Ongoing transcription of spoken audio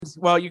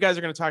well, you guys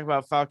are going to talk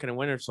about Falcon and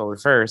Winter Soldier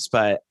first,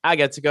 but I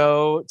got to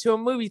go to a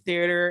movie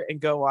theater and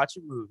go watch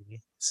a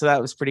movie. So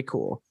that was pretty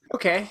cool.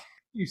 Okay.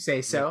 You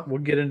say so. Yeah,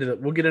 we'll get into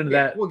that. We'll get into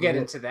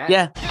that.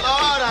 Yeah.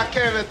 Lord, I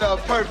came at the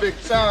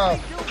perfect time.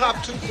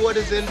 Pop 2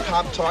 quarters in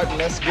Pop-Tart and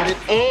let's get it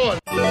on.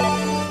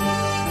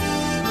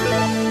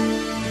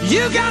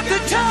 You got the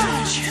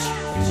touch.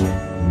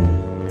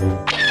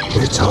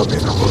 They tell me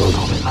the world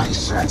only makes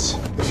sense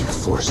if you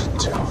force it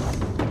to.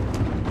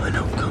 I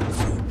know Kung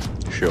Fu.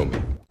 Show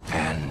me.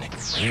 And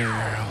here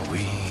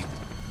we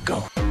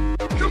go.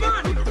 Come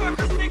on, you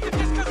fuckers think that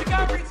just because a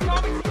guy reads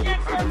comics he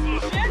can't start some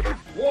shit?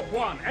 Warp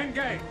 1,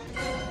 engage.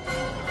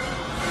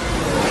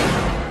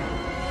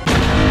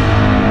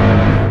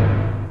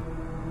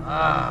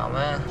 Ah,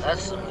 man,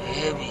 that's some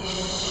heavy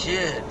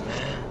shit,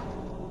 man.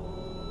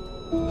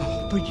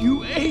 But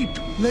you ape,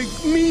 like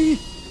me,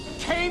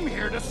 came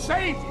here to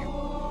save you.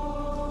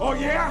 Oh,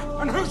 yeah?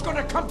 And who's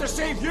gonna come to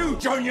save you,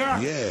 Junior?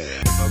 Yeah.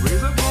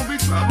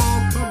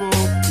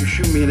 You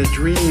shoot me in a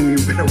dream, you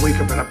better wake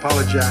up and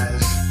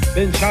apologize.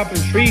 Been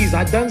chopping trees.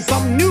 I done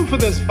something new for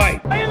this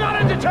fight. Are you not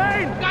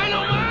entertained?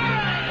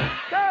 Dynamite!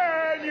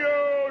 Can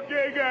you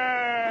dig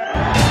it?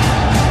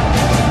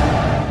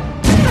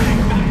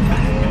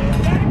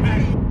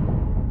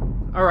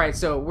 All right,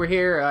 so we're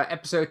here,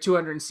 episode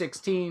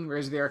 216.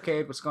 Where's the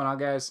arcade? What's going on,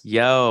 guys?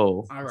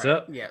 Yo. All What's right.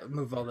 up? Yeah,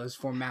 move all those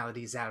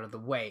formalities out of the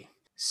way.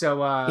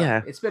 So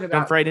Yeah. it's been about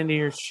Jump right into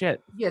your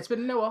shit. yeah, it's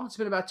been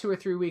about 2 or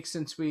 3 weeks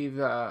since we've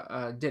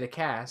did a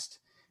cast.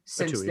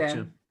 Since 2 weeks,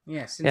 then,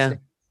 since Yeah.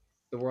 then,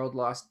 the world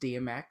lost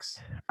DMX.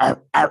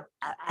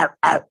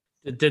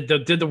 Did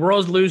the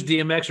world lose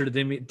DMX or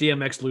did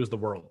DMX lose the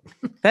world?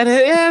 That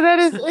is.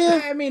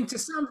 Yeah. I mean, to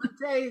some,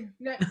 I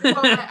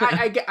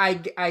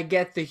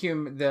get the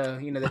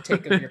the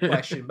take of your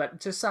question, but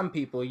to some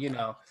people, he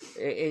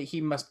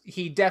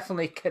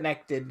definitely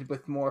connected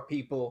with more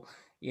people,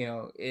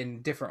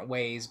 in different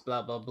ways.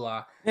 Blah blah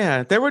blah.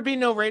 Yeah, there would be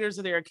no Raiders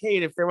of the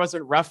Arcade if there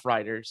wasn't Rough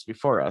Riders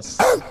before us.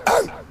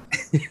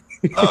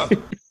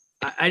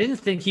 I didn't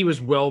think he was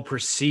well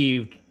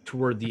perceived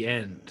toward the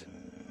end.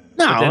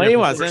 No, he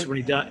wasn't. When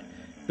he died,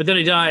 but then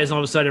he dies, and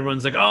all of a sudden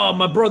everyone's like, "Oh,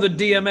 my brother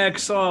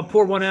DMX,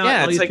 pour one out."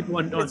 Yeah, All it's these like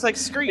people it's like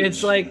Screech.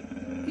 It's like,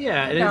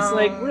 yeah, and it's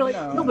like really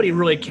nobody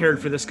really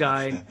cared for this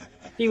guy.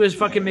 He was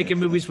fucking making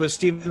movies with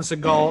Steven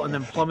Seagal and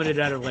then plummeted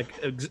out of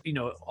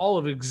all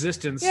of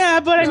existence. Yeah,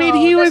 but I mean,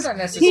 he was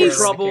he's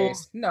trouble.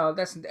 No,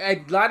 that's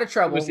a lot of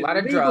trouble, a lot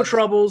of legal drugs,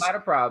 troubles, a lot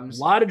of problems,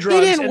 a lot of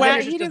drugs.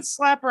 He didn't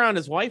slap around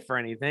his wife or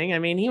anything. I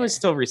mean, he was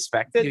still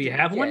respected. Did he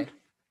have one?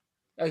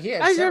 Oh yeah,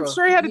 I'm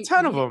sure he had a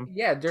ton of them.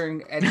 Yeah, during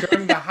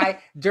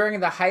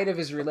the height of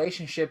his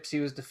relationships, he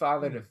was the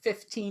father to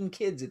 15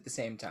 kids at the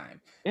same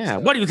time. Yeah. So,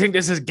 what do you think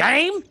this is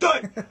game?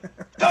 Done.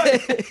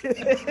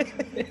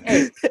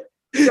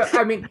 So,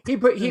 I mean, he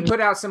put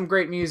out some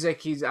great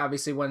music. He's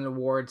obviously won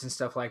awards and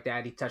stuff like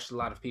that. He touched a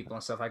lot of people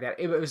and stuff like that.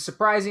 It was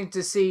surprising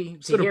to see.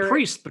 So do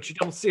priests, but you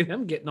don't see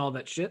them getting all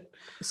that shit.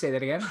 Say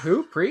that again.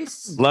 Who?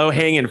 Priests? Low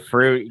hanging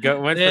fruit.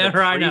 Went for the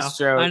priest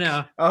joke. I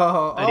know.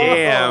 Oh,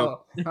 damn.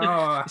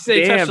 Oh, you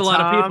say he touched a lot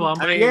of people.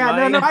 I got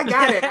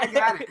it. I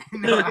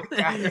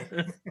got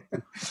it.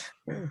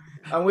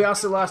 And we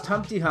also lost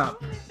Humpty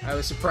Hump. I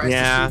was surprised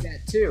to see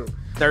that too.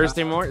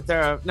 Wednesday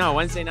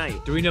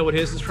night. Do we know what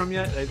his is from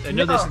yet? I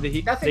know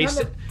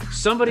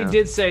somebody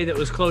did say that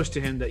was close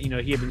to him that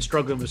he had been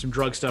struggling with some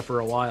drug stuff for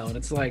a while, and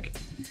it's like,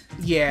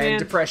 and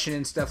depression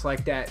and stuff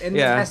like that. And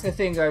that's the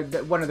thing.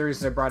 One of the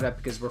reasons I brought up,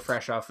 because we're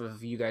fresh off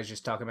of you guys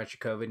just talking about your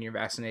COVID and your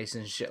vaccinations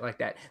and shit like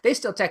that. They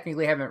still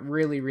technically haven't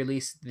really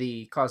released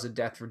the cause of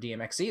death for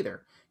DMX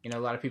either. A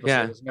lot of people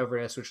say it was an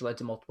overdose, which led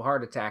to multiple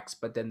heart attacks,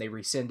 but then they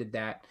rescinded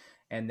that.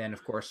 And then,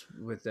 of course,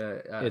 with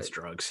the it's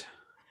drugs.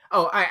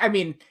 Oh, I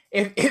mean,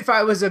 if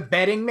I was a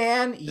betting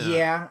man,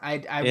 I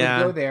would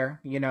go there.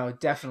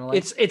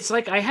 Definitely. It's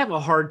like I have a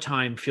hard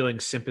time feeling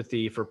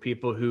sympathy for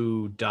people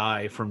who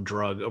die from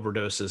drug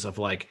overdoses of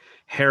like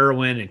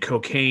heroin and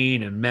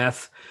cocaine and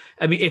meth.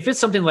 I mean, if it's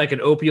something like an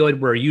opioid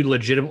where you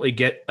legitimately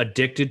get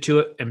addicted to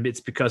it and it's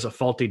because of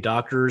faulty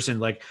doctors and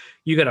like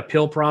you got a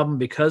pill problem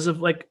because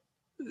of like,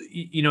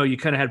 you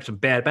kind of had some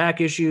bad back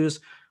issues.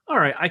 All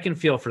right, I can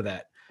feel for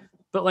that.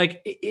 But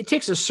like, it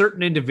takes a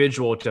certain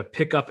individual to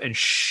pick up and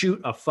shoot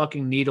a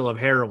fucking needle of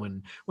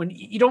heroin when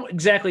you don't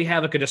exactly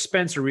have like a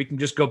dispenser where you can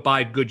just go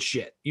buy good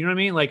shit. You know what I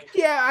mean? Like,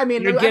 I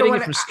mean, you're getting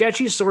it from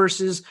sketchy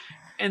sources,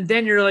 and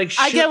then you're like,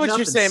 I get what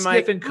you're saying,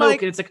 Mike. And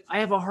coke, and it's like I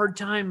have a hard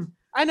time.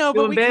 I know,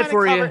 but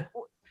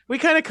we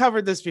kind of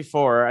covered this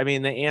before. I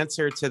mean, the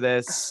answer to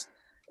this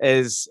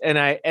is,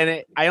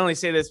 I only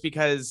say this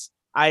because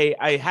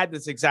I had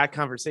this exact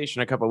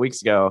conversation a couple of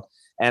weeks ago.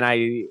 And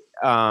I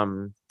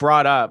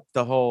brought up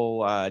the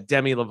whole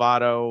Demi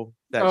Lovato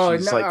that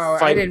she's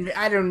fighting.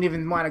 I don't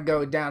even want to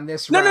go down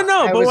this route.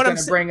 No. But what I'm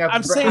saying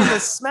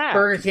is smack.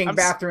 Burger King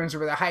bathrooms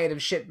were the height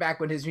of shit back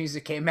when his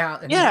music came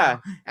out. And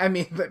I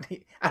mean, but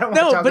I don't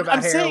want to talk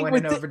about heroin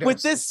and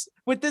overdose.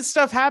 With this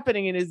stuff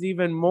happening, it is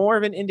even more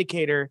of an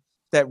indicator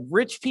that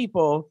rich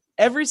people,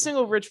 every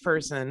single rich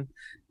person,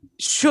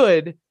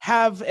 should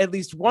have at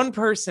least one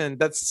person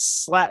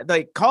that's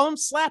call him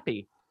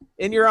Slappy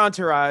in your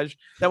entourage,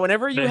 that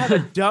whenever you have a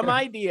dumb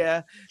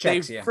idea, they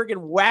freaking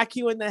whack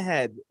you in the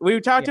head. We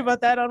talked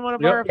about that on one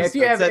of our episodes.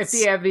 If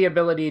you have the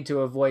ability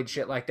to avoid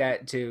shit like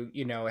that, to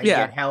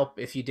get help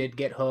if you did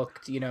get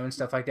hooked, and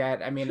stuff like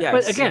that. I mean,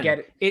 but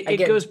again,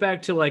 it goes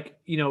back to like,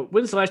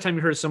 when's the last time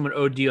you heard someone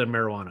OD on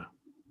marijuana?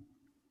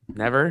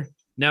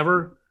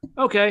 Never.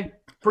 Okay.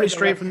 Pretty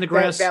straight from the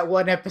grass. That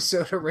one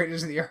episode of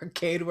Raiders of the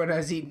Arcade when I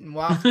was eating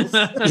waffles.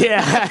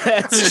 Yeah,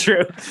 that's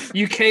true.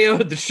 You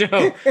KO'd the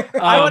show.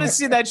 I want to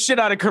see that shit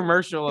on a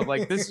commercial of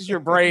like, this is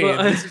your brain.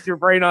 This is your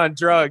brain on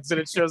drugs.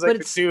 And it shows like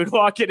the dude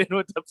walking in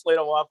with the plate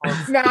of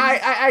waffles. No,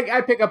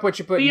 I pick up what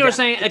you put. You know what I'm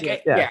saying?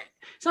 Okay, yeah.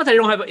 It's not that I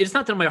don't have, it's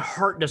not that my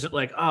heart doesn't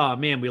like, oh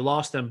man, we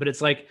lost them. But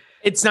it's like,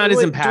 it's not as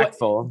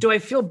impactful. Do I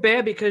feel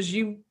bad because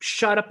you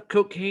shot up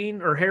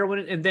cocaine or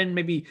heroin and then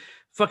maybe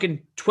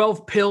fucking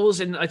 12 pills?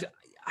 And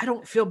I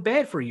don't feel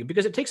bad for you,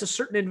 because it takes a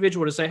certain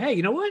individual to say, hey,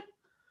 you know what?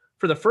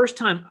 For the first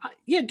time,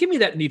 give me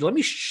that needle. Let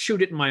me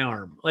shoot it in my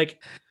arm. Like,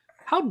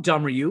 how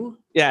dumb are you?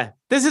 Yeah.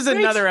 This is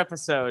another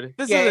episode.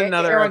 This is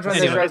another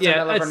episode. I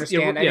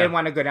didn't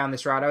want to go down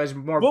this route. I was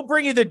more. We'll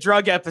bring you the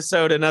drug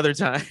episode another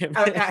time.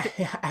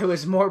 I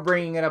was more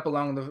bringing it up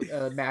along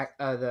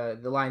the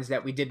lines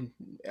that we did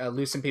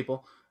lose some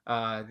people.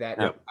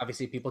 That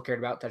obviously people cared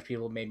about, touched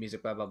people, made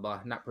music, blah blah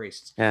blah, not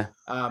priests. Yeah.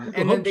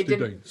 And then they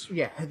didn't.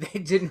 Yeah, they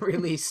didn't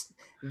release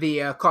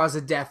the cause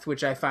of death,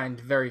 which I find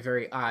very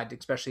very odd,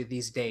 especially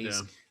these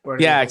days.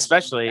 Yeah,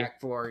 especially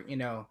for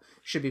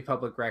should be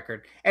public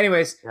record.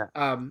 Anyways,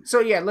 so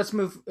let's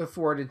move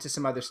forward into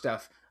some other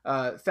stuff.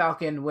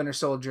 Falcon, Winter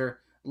Soldier.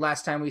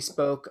 Last time we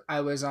spoke,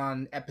 I was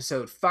on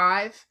episode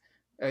 4.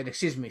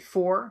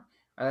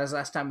 That was the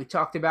last time we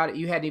talked about it.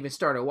 You hadn't even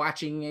started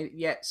watching it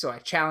yet, so I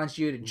challenged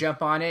you to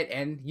jump on it,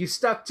 and you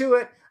stuck to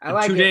it. I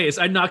like it. 2 days.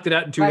 I knocked it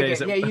out in 2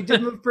 days. Yeah, you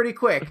did move pretty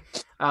quick.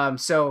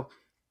 So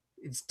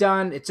it's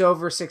done. It's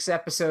over. 6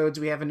 episodes.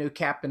 We have a new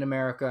Captain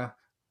America.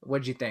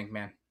 What'd you think,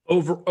 man?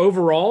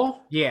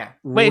 Overall? Yeah.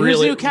 Wait,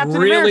 who's new Captain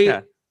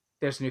America?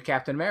 There's a new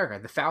Captain America,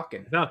 the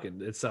Falcon.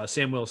 It's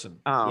Sam Wilson.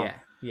 Oh.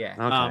 Yeah.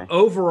 Okay.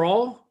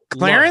 Overall,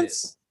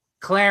 Clarence.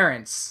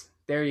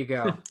 There you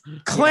go.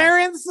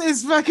 Clarence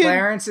is fucking.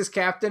 Clarence is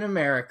Captain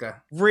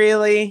America.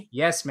 Really?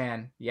 Yes,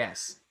 man.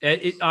 Yes.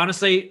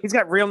 Honestly, he's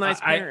got real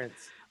nice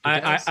parents.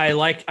 I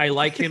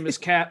like him as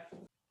Cap.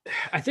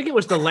 I think it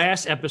was the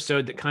last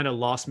episode that kind of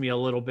lost me a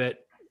little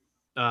bit,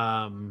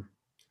 but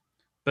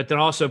then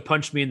also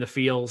punched me in the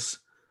feels.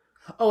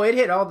 Oh, it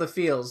hit all the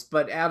feels,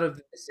 but out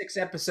of 6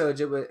 episodes,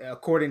 it was,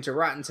 according to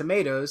Rotten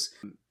Tomatoes,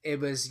 it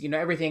was,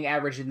 everything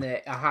averaged in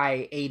the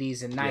high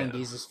 80s and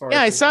 90s as far as.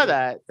 Yeah, I saw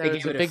that. There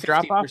was a big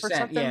drop off or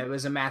something. Yeah, it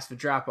was a massive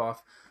drop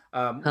off.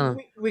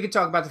 We could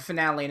talk about the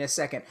finale in a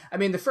second. I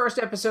mean, the first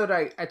episode,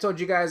 I told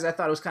you guys, I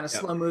thought it was kind of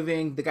slow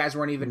moving. The guys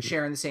weren't even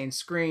sharing the same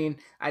screen.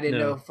 I didn't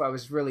know if I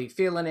was really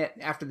feeling it.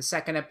 After the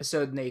second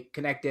episode and they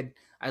connected,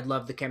 I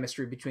loved the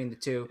chemistry between the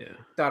two. Yeah.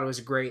 Thought it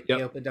was great.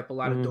 They opened up a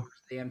lot of doors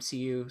to the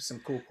MCU, some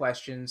cool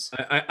questions.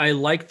 I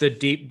like the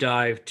deep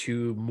dive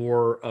to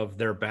more of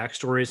their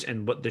backstories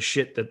and what the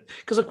shit that,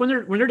 because like when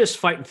they're just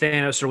fighting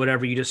Thanos or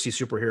whatever, you just see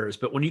superheroes.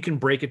 But when you can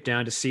break it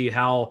down to see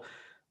how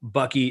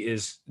Bucky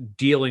is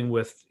dealing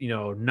with,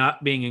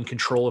 not being in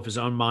control of his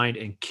own mind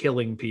and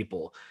killing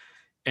people,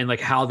 and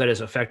like how that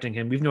is affecting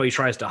him, even though he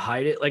tries to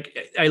hide it.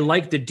 Like, I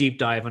like the deep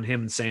dive on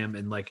him and Sam,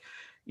 and like,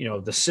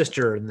 the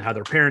sister and how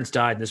their parents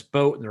died in this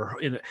boat,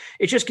 and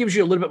it just gives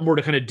you a little bit more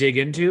to kind of dig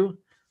into.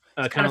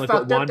 Kind of like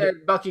fucked up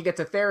that Bucky gets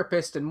a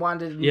therapist and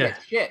Wanda didn't get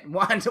shit.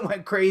 Wanda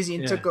went crazy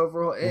and took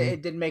over.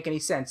 It didn't make any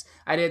sense.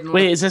 I didn't.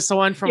 Wait, is this the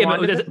one from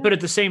Wanda? But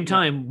at the same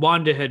time,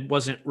 Wanda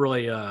wasn't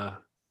really a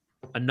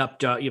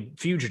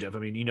fugitive. I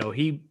mean,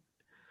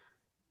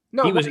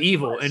 he was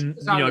evil, and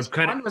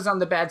Wanda was on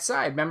the bad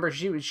side. Remember,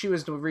 she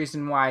was the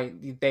reason why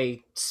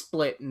they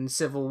split in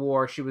Civil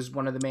War. She was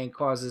one of the main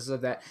causes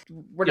of that.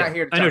 We're not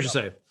here to talk I know what you're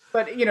saying.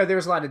 But there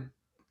was a lot of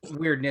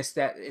weirdness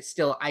that is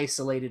still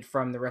isolated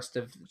from the rest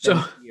of the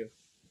MCU.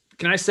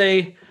 Can I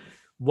say,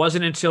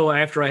 wasn't until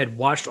after I had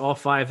watched all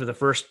 5 of the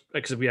first,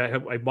 because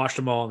I watched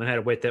them all and then had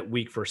to wait that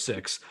week for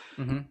 6.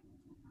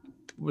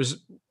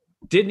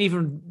 Didn't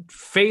even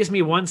phase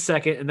me 1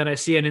 second, and then I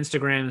see on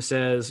Instagram that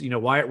says,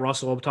 Wyatt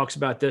Russell talks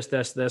about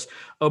this.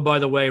 Oh, by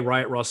the way,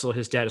 Wyatt Russell,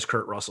 his dad is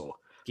Kurt Russell.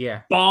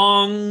 Yeah.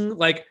 Bong!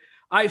 Like,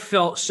 I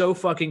felt so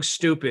fucking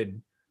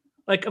stupid.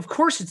 Like, of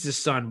course it's his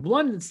son.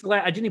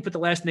 I didn't even put the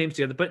last names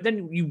together, but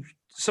then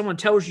someone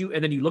tells you,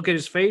 and then you look at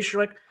his face,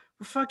 you're like,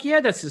 well, fuck yeah,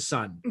 that's his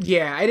son.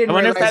 Yeah, I didn't. I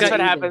wonder if that's what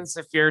happens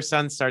if your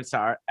son starts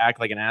to act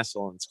like an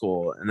asshole in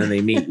school, and then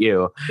they meet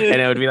you, and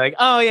it would be like,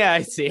 oh yeah,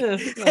 I see.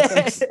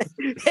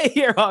 Hey,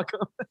 you're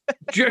welcome.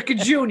 Jerkin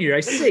Jr., I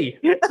see.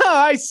 Oh,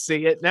 I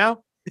see it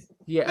now.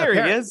 Yeah,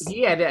 there he is.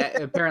 He had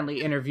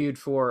apparently interviewed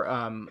for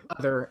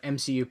other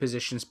MCU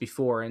positions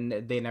before,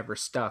 and they never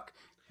stuck.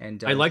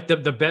 And I like the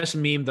best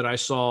meme that I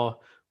saw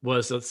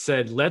was that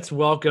said, "Let's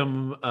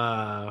welcome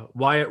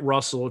Wyatt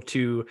Russell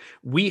to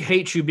We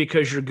Hate You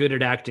Because You're Good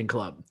at Acting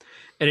Club,"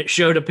 and it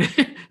showed up.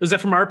 Was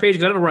that from our page?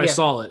 Because I don't know where I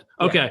saw it.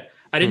 Okay, yeah.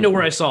 I didn't know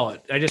where I saw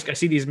it. I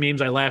see these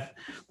memes, I laugh.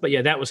 But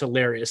yeah, that was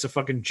hilarious. The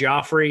fucking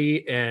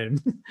Joffrey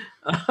and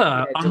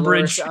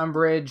Umbridge,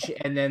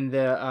 and then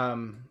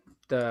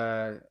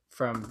the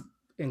from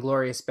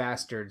Inglourious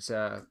Bastards.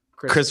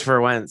 Christopher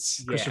Wentz.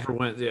 Yeah. Christopher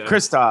Wentz, yeah.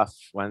 Christoph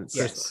Wentz.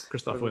 Yes.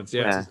 Christoph Wentz,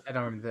 yeah. I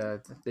don't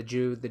remember the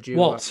Jew.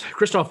 Waltz.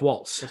 Christoph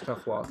Waltz.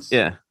 Christoph Waltz.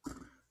 Yeah.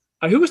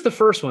 Who was the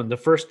first one? The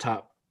first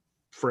top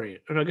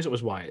freight? I guess it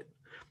was Wyatt.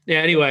 Yeah,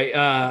 anyway.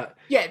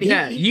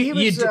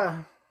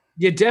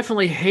 You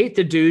definitely hate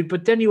the dude,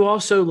 but then you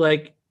also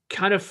like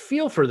kind of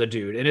feel for the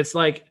dude. And it's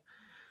like,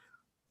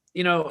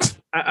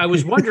 I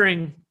was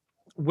wondering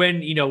when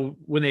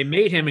they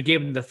made him and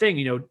gave him the thing,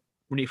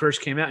 when he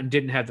first came out and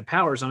didn't have the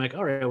powers, I'm like,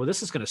 all right, well,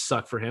 this is going to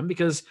suck for him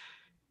because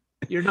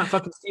you're not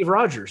fucking Steve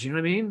Rogers. You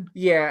know what I mean?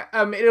 Yeah.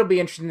 It'll be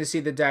interesting to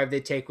see the dive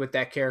they take with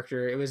that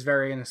character. It was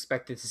very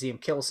unexpected to see him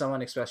kill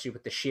someone, especially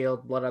with the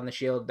shield, blood on the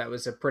shield. That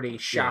was a pretty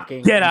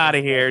shocking. Get out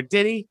of here.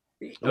 Did he?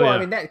 Well, I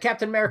mean, that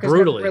Captain America's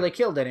never really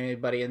killed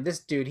anybody, and this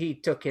dude, he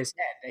took his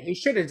head. He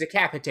should have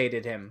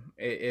decapitated him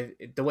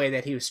the way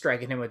that he was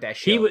striking him with that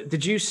shield.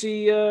 Did you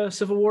see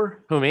Civil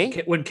War? Who,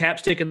 me? When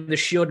Cap's taking the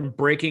shield and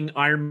breaking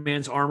Iron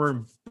Man's armor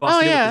and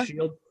busting it with the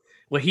shield?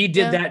 Well, he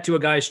did that to a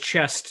guy's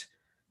chest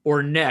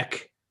or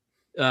neck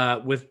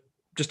with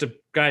just a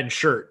guy in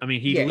shirt. I mean,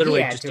 he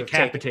literally just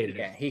decapitated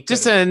him. Yeah,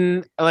 just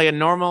a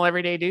normal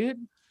everyday dude?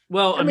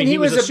 Well, I mean, he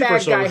was a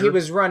bad guy. He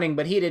was running,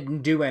 but he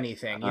didn't do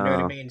anything. You know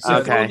what I mean?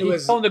 So he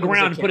was on the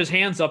ground and put his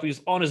hands up. He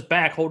was on his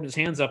back, holding his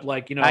hands up,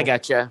 like I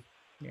gotcha.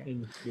 Yeah.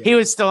 He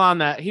was still on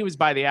he was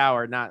by the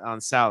hour, not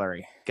on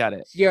salary. Got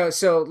it.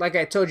 So like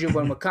I told you,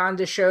 when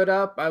Wakanda showed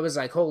up, I was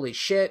like, holy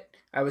shit.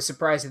 I was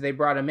surprised that they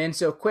brought him in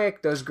so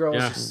quick. Those girls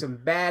are some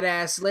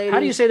badass ladies. How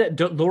do you say that?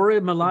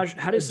 Dora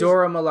Milaje?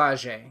 Dora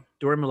Milaje.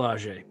 Dora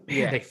Milaje.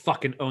 Man, they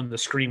fucking own the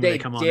screen when they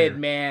come on. They did,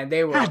 man.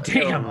 They were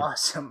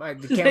awesome.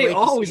 They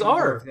always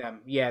are. Them.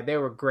 Yeah, they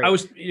were great.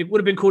 It would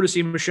have been cool to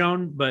see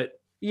Michonne, but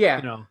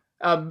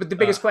but the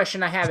biggest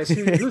question I have is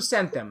who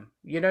sent them?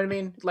 You know what I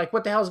mean? Like,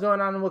 what the hell's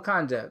going on in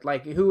Wakanda?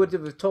 Like, who would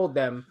have told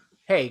them,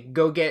 hey,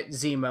 go get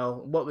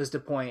Zemo? What was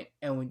the point?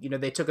 And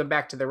they took him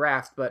back to the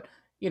raft, but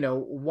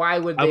why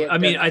would they?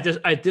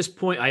 At this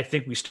point, I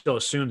think we still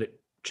assume that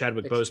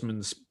Chadwick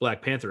Boseman's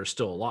Black Panther is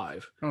still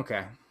alive.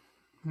 Okay.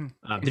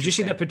 Did you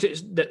see that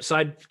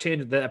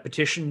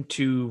petition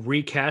to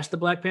recast the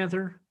Black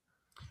Panther?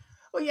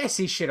 Well, yeah, I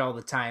see shit all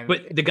the time.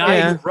 But the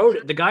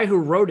guy who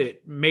wrote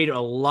it made a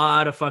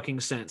lot of fucking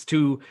sense.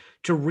 To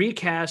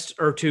recast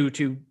or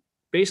to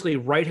basically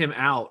write him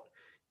out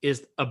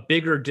is a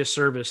bigger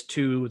disservice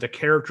to the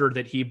character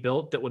that he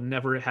built that would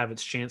never have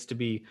its chance to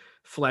be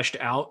fleshed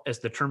out as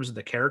the terms of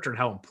the character and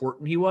how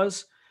important he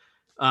was.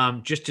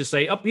 Just to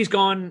say, he's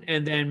gone,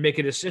 and then make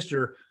it his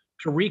sister.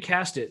 To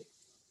recast it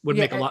would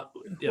make a lot.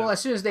 Yeah. Well, as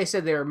soon as they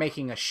said they were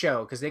making a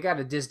show, because they got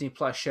a Disney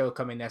Plus show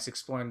coming that's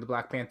exploring the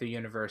Black Panther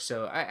universe,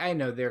 so I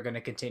know they're going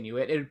to continue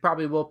it. It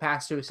probably will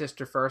pass to his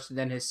sister first, and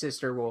then his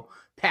sister will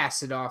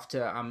pass it off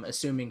to, I'm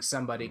assuming,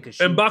 somebody.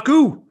 And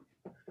Baku!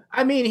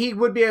 I mean, he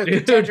would be a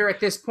contender at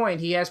this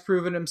point. He has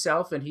proven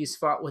himself, and he's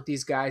fought with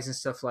these guys and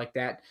stuff like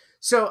that.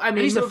 So, I mean,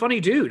 and he's a funny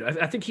dude.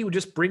 I think he would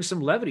just bring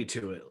some levity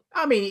to it.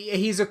 I mean,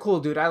 he's a cool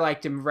dude. I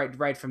liked him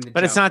right from the jump.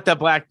 But it's not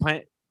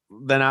the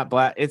they're not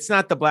black. It's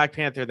not the Black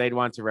Panther they'd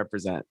want to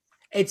represent.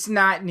 It's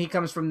not, and he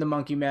comes from the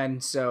Monkey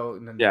Men, so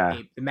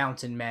the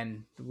Mountain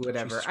Men,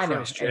 whatever. Jesus I know.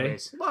 Christ,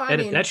 anyways, well,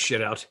 edit that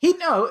shit out. He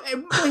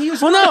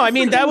was. Well, no, I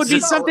mean that would be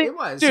something,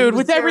 dude.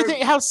 With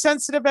everything, how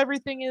sensitive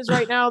everything is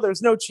right now,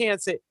 there's no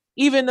chance that,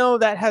 even though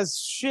that has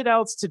shit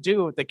else to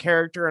do with the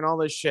character and all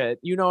this shit,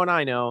 and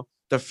I know,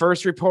 the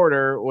first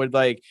reporter would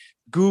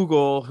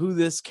Google who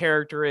this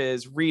character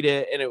is, read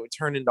it, and it would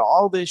turn into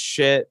all this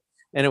shit.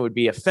 And it would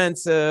be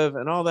offensive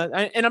and all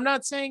that. And I'm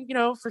not saying,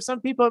 for some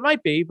people it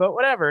might be, but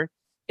whatever.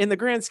 In the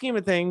grand scheme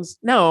of things,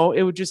 no,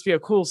 it would just be a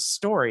cool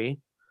story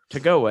to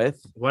go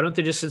with. Why don't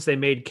they just, since they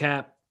made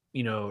Cap,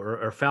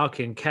 or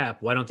Falcon Cap,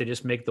 why don't they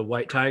just make the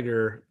White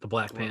Tiger the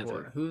Black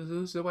Panther?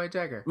 Who's the White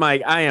Tiger?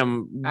 Mike, I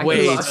am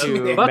way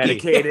too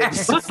medicated.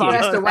 That's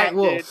the White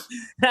Wolf.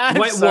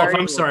 Wolf.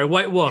 I'm sorry,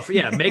 White Wolf.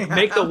 Yeah,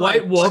 make the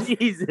White Wolf.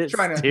 Jesus,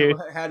 dude.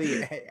 How do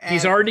you?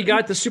 He's already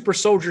got the super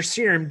soldier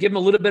serum. Give him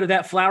a little bit of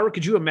that flower.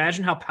 Could you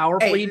imagine how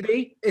powerful he'd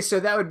be? So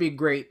that would be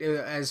great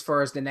as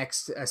far as the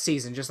next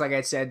season. Just like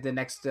I said, the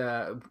next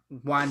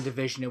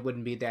WandaVision, it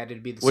wouldn't be that.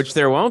 It'd be which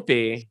there won't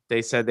be.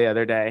 They said the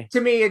other day. To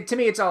me,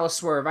 it's all a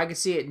swerve. I could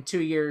see it in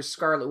 2 years.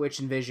 Scarlet Witch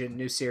and Vision,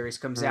 new series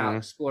comes out,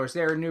 explores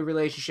their new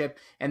relationship,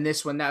 and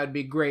this one, that would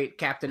be great.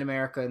 Captain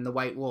America and the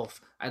White Wolf.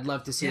 I'd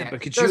love to see that.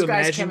 But could those you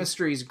guys' imagine?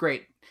 Chemistry is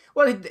great.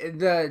 Well,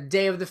 the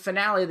day of the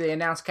finale, they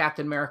announced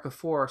Captain America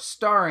 4,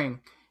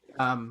 starring,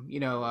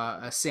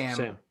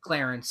 Sam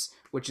Clarence,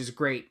 which is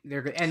great.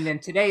 And then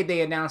today they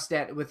announced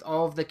that with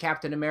all of the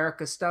Captain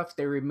America stuff,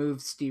 they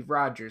removed Steve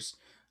Rogers,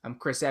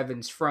 Chris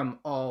Evans, from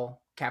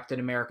all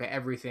Captain America,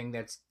 everything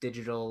that's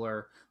digital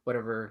or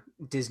whatever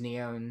Disney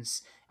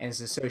owns and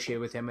is associated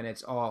with him, and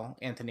it's all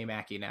Anthony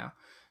Mackie now.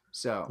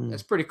 So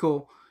that's pretty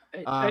cool.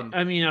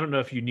 I mean, I don't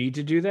know if you need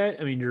to do that.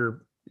 I mean,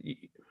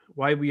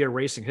 why are we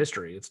erasing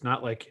history? It's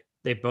not like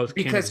they both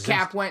because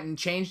Cap went and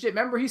changed it.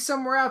 Remember, he's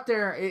somewhere out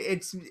there.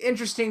 It's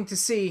interesting to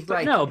see.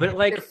 Like,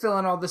 they're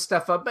filling all this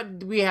stuff up.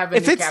 But we have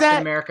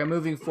Captain America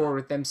moving forward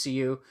with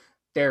MCU.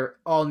 They're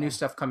all new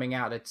stuff coming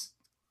out.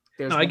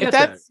 I get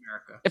that.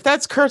 If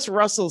that's Kurt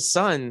Russell's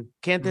son,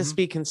 can't this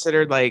be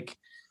considered like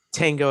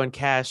Tango and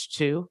Cash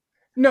too?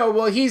 No,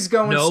 well, he's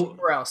going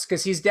somewhere else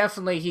because he's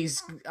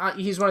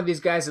one of these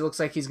guys that looks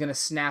like he's going to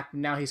snap.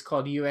 Now he's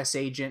called U.S.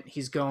 Agent.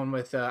 He's going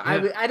with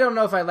I don't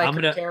know if I like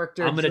her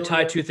character. I'm going to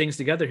tie two things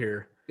together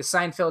here. The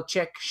Seinfeld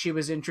chick, she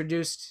was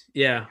introduced.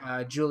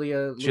 Yeah,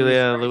 Julia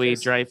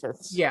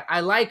Louis-Dreyfus. Yeah,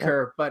 I like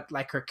her, but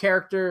like her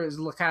character is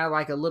kind of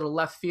like a little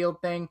left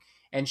field thing,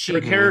 and her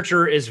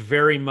character is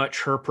very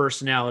much her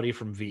personality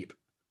from Veep.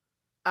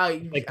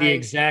 The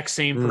exact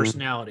same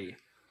personality.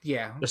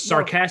 Yeah, the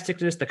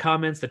sarcasticness, the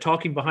comments, the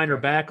talking behind her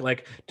back,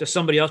 like to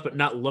somebody else, but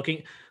not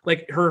looking.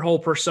 Like her whole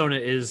persona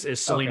is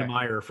Selena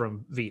Meyer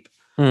from Veep.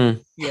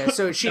 Yeah,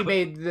 so she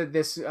made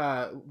this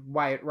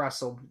Wyatt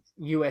Russell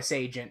U.S.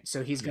 agent,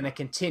 so he's going to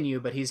continue,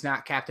 but he's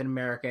not Captain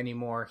America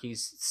anymore.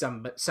 He's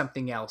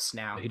something else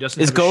now. He doesn't.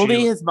 Is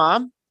Goldie his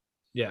mom?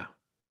 Yeah.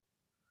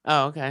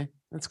 Oh, okay,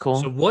 that's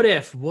cool. So what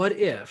if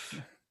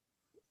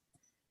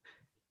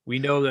we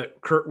know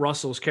that Kurt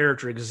Russell's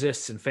character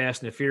exists in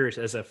Fast and the Furious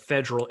as a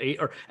federal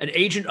or an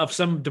agent of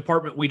some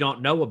department we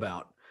don't know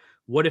about?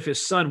 What if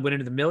his son went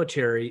into the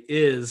military,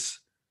 is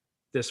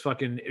this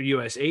fucking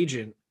U.S.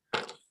 agent,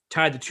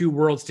 tied the two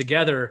worlds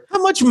together?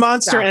 How much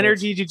Monster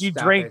energy did you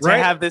drink to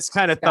have this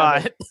kind of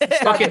thought?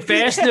 Fucking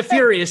Fast and the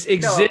Furious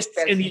exists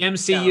in the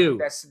MCU.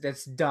 No,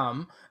 that's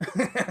dumb.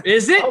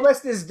 Is it?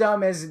 Almost as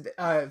dumb as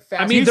Fast.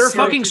 I mean, they're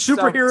fucking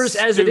superheroes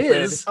as it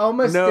is.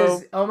 Almost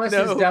as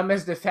dumb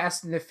as the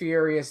Fast and the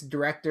Furious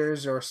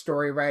directors or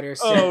story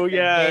writers said. Oh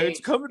yeah, it's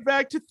coming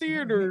back to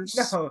theaters.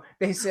 No,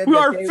 they said we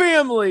are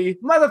family.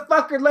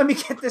 Motherfucker, let me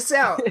get this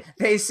out.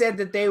 They said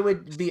that they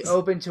would be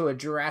open to a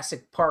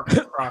Jurassic Park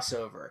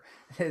crossover.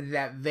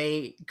 That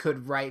they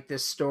could write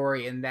this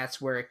story and that's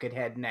where it could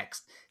head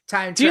next.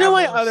 Do you know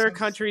why other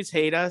countries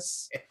hate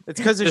us? It's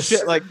because of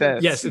shit like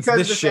this. Yes, it's because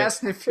this the shit.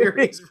 Fast and the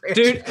Furious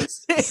Dude.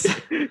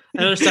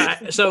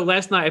 So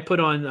last night I put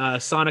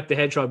on Sonic the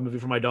Hedgehog movie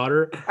for my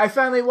daughter. I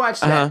finally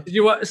watched that. Did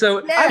you watch?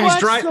 So I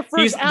watched the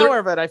first hour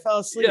of it. I fell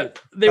asleep. Yeah,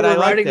 they were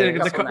riding in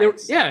the car.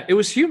 It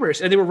was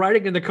humorous, and they were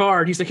riding in the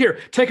car, and he's like, "Here,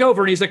 take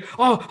over," and he's like,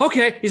 "Oh,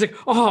 okay." He's like,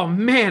 "Oh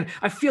man,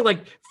 I feel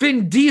like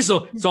Vin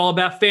Diesel." It's all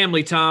about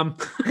family, Tom.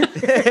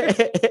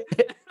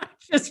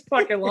 Just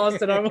fucking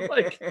lost it. I'm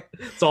like,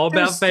 it's all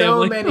about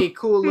family. So many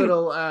cool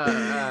little,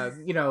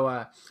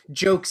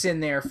 jokes in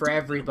there for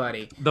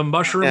everybody. The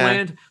Mushroom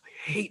Land.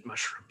 I hate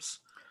mushrooms.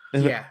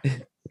 Yeah.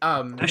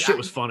 That shit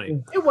was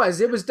funny. It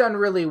was done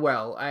really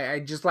well. I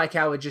just like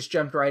how it just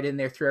jumped right in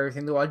there through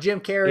everything. While Jim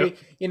Carrey,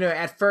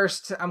 at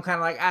first I'm kind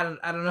of like, I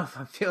don't know if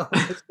I'm feeling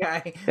this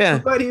guy.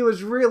 But he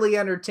was really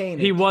entertaining.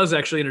 He was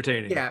actually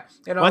entertaining. Yeah.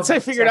 And once I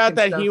figured out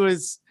that he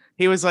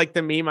was like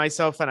the Me,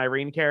 Myself, and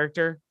Irene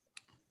character.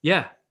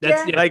 Yeah.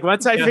 Like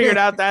once I figured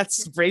out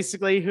that's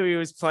basically who he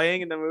was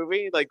playing in the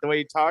movie, like the way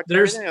he talked.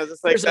 There's I was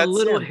just like, a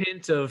little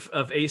hint of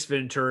Ace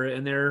Ventura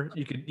in there.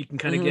 You can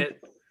kind of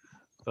get,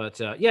 but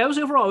it was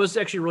overall. I was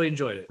actually really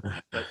enjoyed it.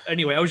 But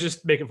anyway, I was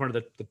just making fun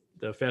of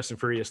the Fast and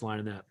Furious line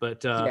in that.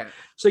 But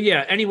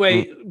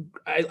anyway,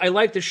 I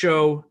like the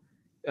show.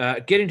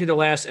 Getting to the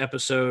last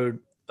episode,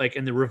 like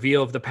in the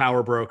reveal of the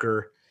power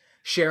broker,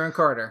 Sharon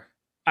Carter,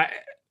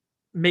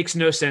 makes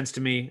no sense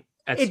to me.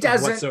 It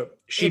doesn't.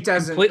 She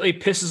completely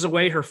pisses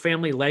away her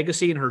family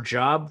legacy and her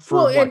job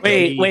for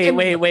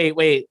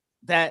Wait.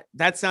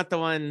 That's not the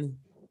one.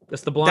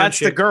 That's the blonde. That's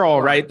chick. the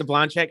girl, right? The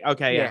blonde chick.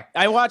 Okay, yeah.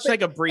 I watched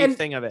like a brief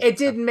thing of it. It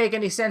didn't make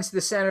any sense.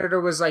 The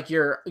senator was like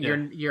your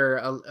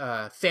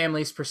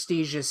family's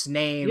prestigious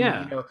name.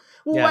 Yeah.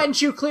 Why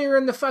didn't you clear her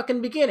in the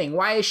fucking beginning?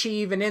 Why is she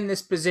even in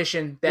this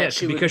position that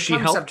she would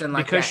become something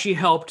like that? Because she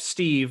helped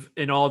Steve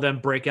and all of them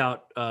break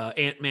out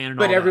Ant-Man and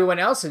all that. But everyone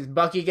else,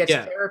 Bucky gets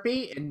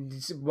therapy and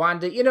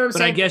Wanda, you know what I'm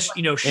saying? But I guess,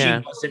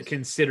 she wasn't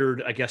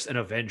considered, I guess, an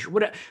Avenger.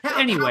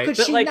 Anyway. How could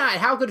she not?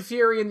 How could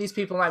Fury and these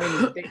people, I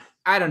mean,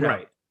 I don't know.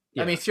 Right.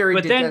 Yeah. I mean,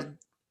 Fury did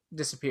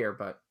disappear,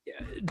 but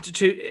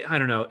I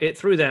don't know. It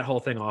threw that whole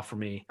thing off for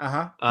me. Who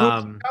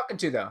was she talking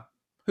to though?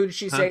 Who did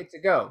she say to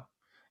go?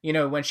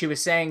 When she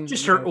was saying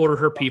just order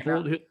her people.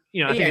 I think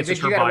it's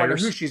just her buyers. Wonder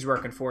who she's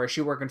working for. Is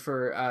she working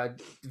for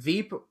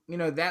Veep?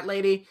 That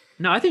lady.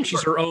 No, I think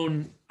she's her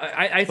own.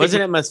 I think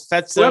wasn't it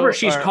Mephisto? Whoever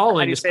she's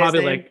calling is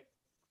probably like.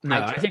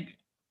 No,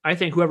 I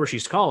think whoever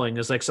she's calling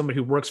is like somebody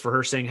who works for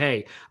her, saying,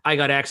 "Hey, I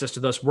got access to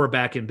this. We're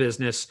back in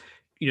business.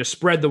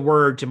 Spread the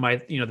word to my,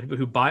 the people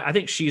who buy." I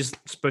think she's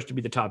supposed to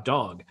be the top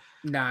dog.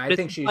 Nah, I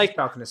think she's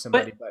talking to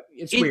somebody, but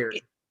it's weird.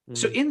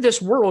 So in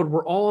this world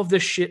where all of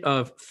this shit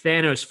of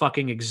Thanos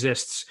fucking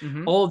exists,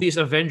 all of these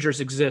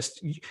Avengers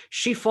exist,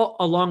 she fought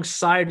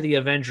alongside the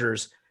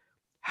Avengers.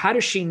 how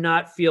does she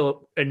not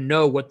feel and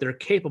know what they're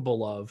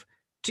capable of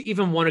to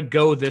even want to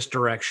go this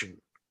direction?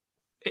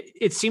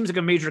 It seems like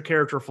a major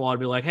character flaw to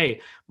be like,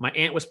 hey, my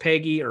aunt was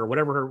Peggy or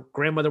whatever, her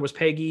grandmother was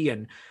Peggy,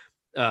 and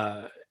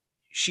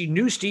she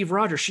knew Steve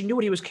Rogers. She knew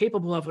what he was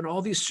capable of, and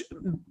all these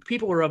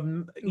people are,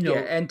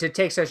 and to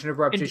take such an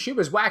abrupt, she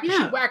was whacked.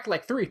 Yeah. She whacked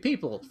like 4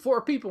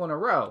 people in a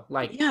row.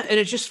 Like, yeah, and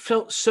it just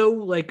felt so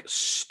like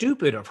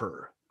stupid of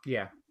her.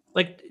 Yeah,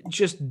 like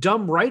just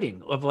dumb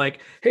writing of like,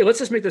 hey, let's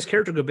just make this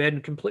character go bad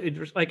and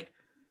completely like.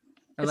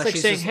 Unless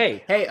it's like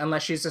saying, hey,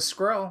 unless she's a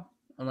Skrull.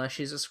 Unless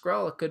she's a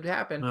Skrull, it could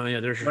happen. Oh yeah,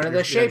 there's one of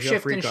the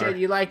shape-shifting shit.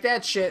 You like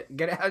that shit?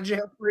 Get out of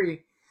jail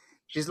free.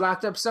 She's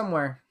locked up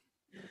somewhere.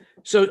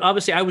 So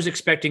obviously, I was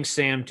expecting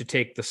Sam to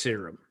take the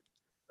serum,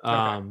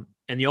 and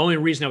the only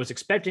reason I was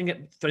expecting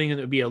it, thinking it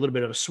would be a little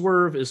bit of a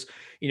swerve, is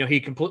he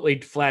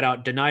completely flat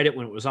out denied it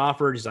when it was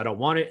offered. He's, I don't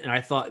want it, and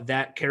I thought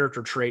that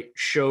character trait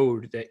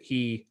showed that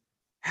he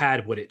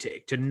had what it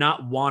takes to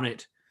not want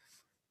it.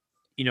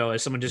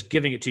 As someone just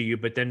giving it to you,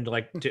 but then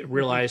like to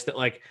realize that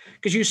like,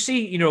 because you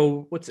see,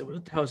 what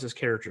the hell is his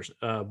character?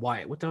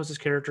 Wyatt. What the hell is his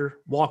character?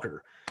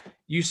 Walker.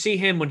 You see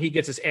him when he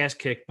gets his ass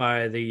kicked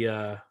by the,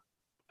 I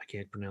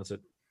can't pronounce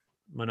it.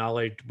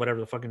 Manale, whatever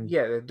the fucking.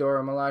 Yeah, the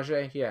Dora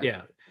Milaje. Yeah.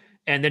 Yeah.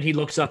 And then he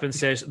looks up and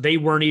says, they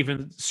weren't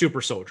even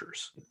super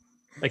soldiers.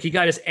 Like he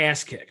got his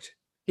ass kicked.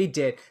 He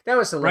did. That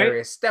was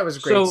hilarious. Right? That was a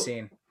great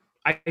scene.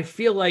 I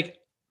feel like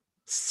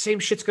same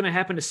shit's going to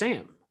happen to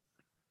Sam.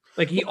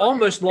 Like he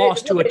almost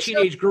lost to a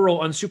teenage girl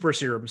on super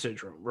serum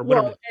syndrome or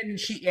whatever. Well,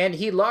 and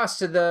he lost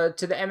to the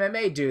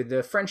MMA dude,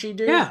 the Frenchie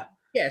dude. Yeah.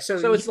 Yeah.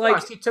 So it's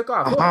like he took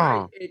off.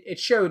 Well, it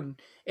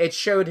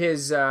showed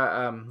his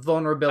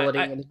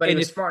vulnerability, but he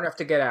was smart enough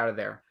to get out of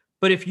there.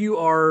 But if you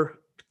are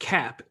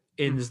Cap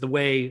in the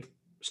way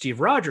Steve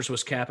Rogers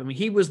was Cap, I mean,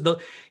 he was the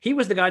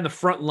guy in the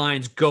front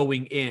lines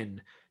going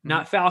in,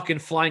 not Falcon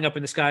flying up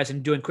in the skies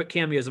and doing quick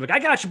cameos. I'm like, I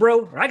got you,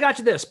 bro. Or I got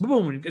you this.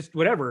 Boom.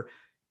 Whatever.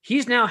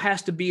 He's now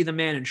has to be the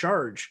man in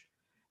charge.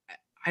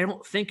 I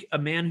don't think a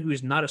man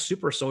who's not a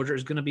super soldier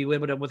is going to be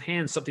able to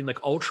withstand something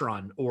like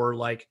Ultron, or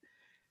like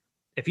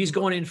if he's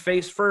going in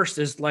face first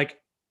is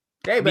like,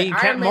 hey, but being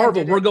Captain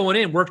Marvel, we're going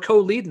in, we're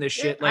co-leading this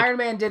shit. Like, Iron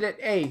Man did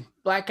it. Hey,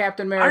 Black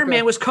Captain America. Iron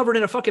Man was covered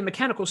in a fucking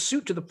mechanical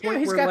suit to the point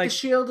he's where got like the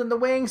shield and the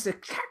wings.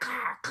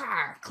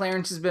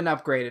 Clarence has been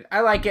upgraded.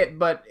 I like it,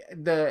 but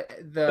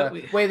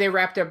the way they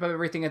wrapped up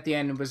everything at the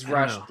end was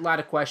rushed. A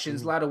lot of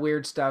questions, a lot of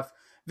weird stuff.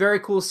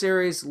 Very cool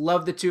series.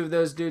 Love the two of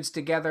those dudes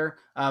together.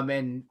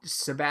 And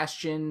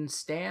Sebastian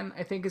Stan,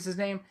 I think is his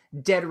name.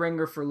 Dead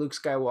ringer for Luke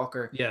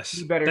Skywalker. Yes.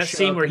 That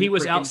scene where he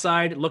was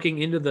outside looking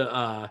into the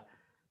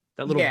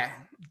that little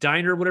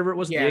diner, whatever it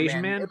was, the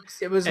Asian man.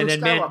 It was and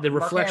Luke then Skywalker, the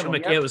reflection.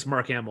 Mark Hamill, it was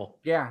Mark Hamill.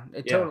 Yeah,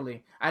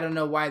 totally. I don't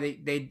know why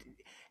the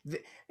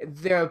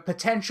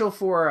potential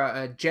for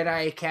a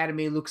Jedi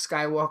Academy Luke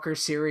Skywalker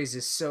series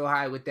is so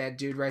high with that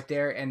dude right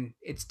there, and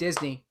it's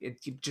Disney. You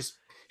just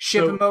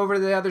ship him over to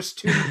the other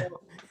studio,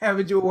 have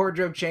him do a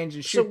wardrobe change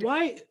and shoot.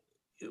 So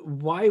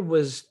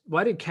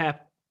why did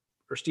Cap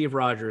or Steve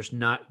Rogers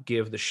not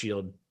give the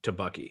shield to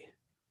Bucky?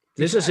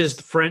 This is his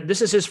friend.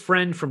 This is his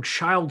friend from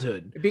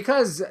childhood.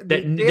 Because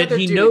that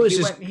he knows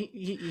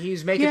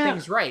he's making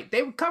things right.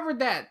 They covered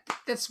that.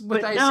 That's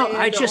what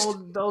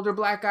the older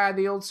black guy,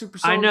 the old super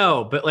soldier. I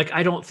know, but like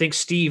I don't think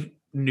Steve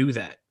knew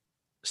that.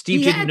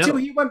 Steve didn't know.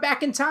 He went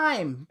back in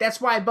time. That's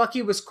why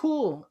Bucky was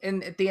cool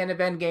at the end of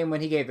Endgame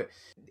when he gave it.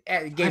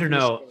 I don't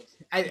know.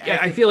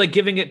 I feel like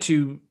giving it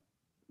to,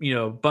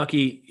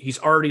 Bucky. He's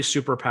already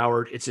super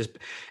powered.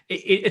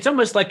 It's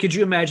almost like, could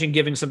you imagine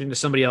giving something to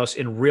somebody else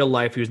in real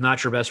life who's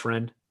not your best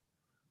friend,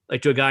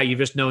 like to a guy you've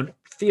just known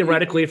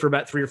theoretically for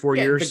about 3 or 4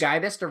 years? The guy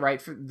that's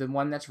the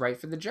one that's right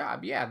for the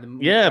job. Yeah.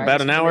 About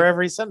an hour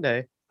every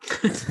Sunday.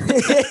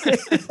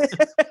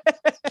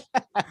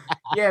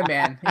 Yeah,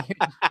 man.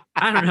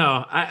 I don't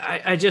know.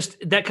 I just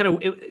that kind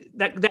of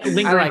that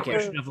lingering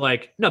question of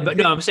like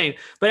I'm saying,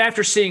 but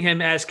after seeing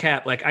him as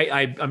Cap, like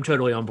I'm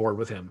totally on board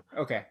with him.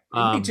 Okay,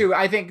 me too.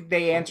 I think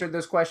they answered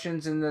those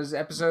questions in those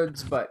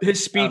episodes, but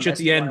his speech at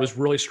the end was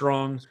really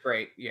strong. It's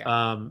great.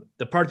 Yeah.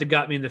 The part that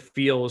got me in the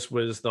feels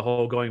was the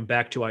whole going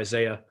back to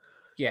Isaiah.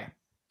 Yeah.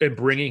 And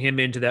bringing him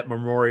into that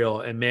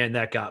memorial, and man,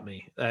 that got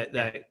me. That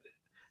I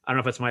don't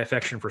know if it's my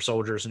affection for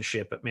soldiers and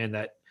shit, but man,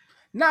 that.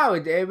 No,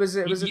 it was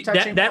a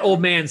touching. That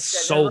old man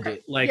sold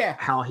it, like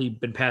how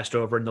he'd been passed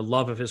over and the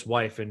love of his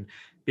wife and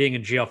being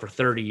in jail for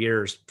 30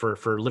 years for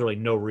literally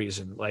no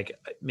reason. Like,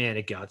 man,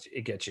 it gets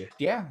you.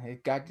 Yeah,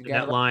 it got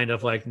that line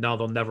of like, no,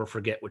 they'll never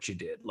forget what you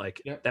did.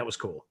 Like, that was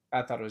cool.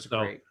 I thought it was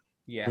great.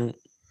 Yeah.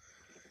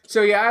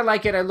 So yeah, I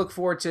like it. I look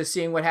forward to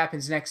seeing what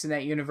happens next in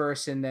that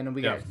universe, and then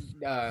we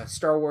got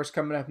Star Wars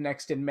coming up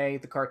next in May,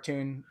 the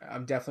cartoon.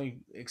 I'm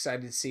definitely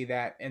excited to see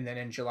that, and then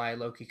in July,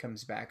 Loki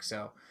comes back.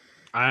 So.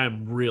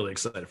 I'm really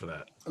excited for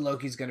that.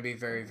 Loki's going to be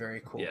very,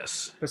 very cool.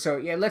 Yes. But so,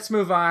 yeah, let's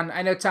move on.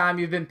 I know, Tom,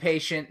 you've been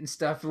patient and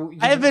stuff.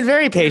 I have been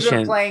very patient. You've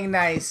been playing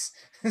nice.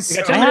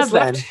 So, I have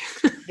been.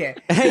 Yeah.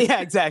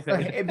 Yeah,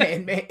 exactly.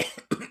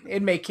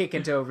 It may kick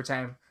into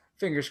overtime.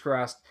 Fingers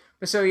crossed.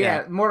 But so,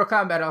 yeah, Mortal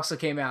Kombat also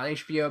came out.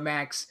 HBO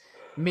Max.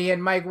 Me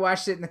and Mike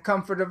watched it in the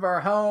comfort of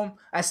our home.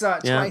 I saw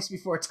it twice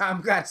before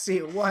Tom got to see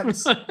it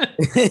once.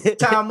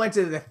 Tom went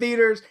to the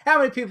theaters. How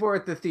many people were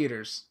at the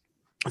theaters?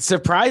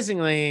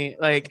 Surprisingly,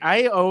 like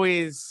I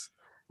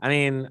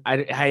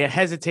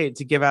hesitate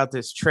to give out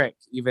this trick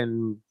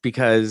even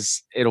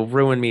because it'll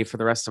ruin me for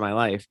the rest of my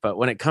life. But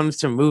when it comes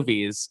to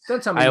movies,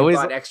 don't tell me you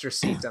bought extra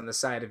seats on the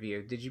side of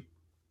you. Did you?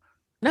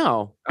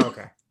 No.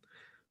 Okay.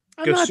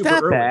 I'm not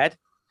that bad.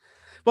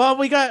 Well,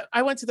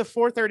 I went to the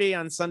 4:30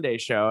 on Sunday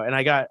show, and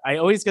I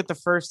always get the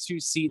first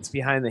 2 seats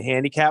behind the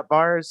handicap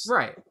bars.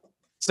 Right.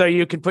 So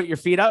you can put your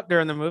feet up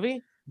during the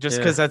movie just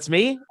because that's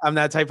me. I'm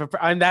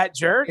that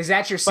jerk. Is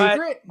that your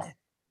secret?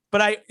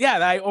 But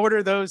I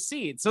order those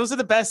seats. Those are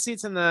the best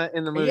seats in the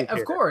movie. Yeah,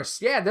 of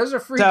course. Yeah, those are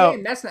free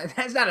game. That's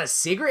not a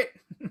secret.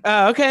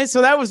 Okay,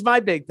 so that was my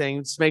big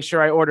thing. Just make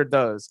sure I ordered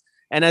those.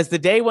 And as the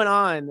day went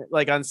on,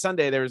 like on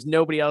Sunday, there was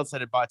nobody else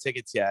that had bought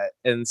tickets yet.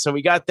 And so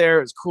we got there.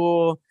 It was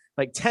cool.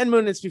 Like 10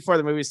 minutes before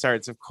the movie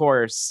starts, of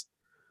course,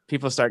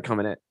 people start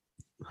coming in.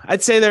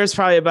 I'd say there's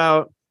probably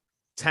about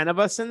 10 of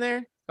us in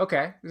there.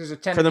 Okay. There's a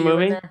 10 for the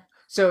movie. In there.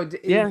 So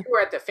you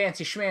were at the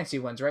fancy schmancy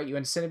ones, right? You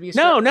went to Cinebeast?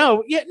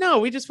 No.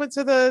 We just went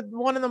to the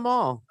one in the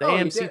mall, the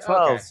AMC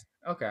 12.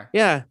 Okay.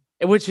 Yeah.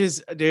 Which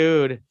is,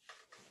 dude,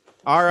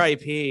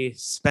 RIP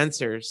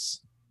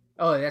Spencer's.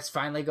 Oh, that's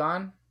finally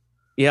gone?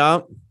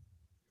 Yep.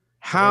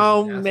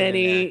 How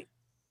many?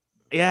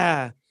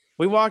 Yeah.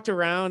 We walked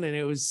around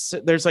and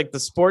there's like the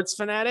Sports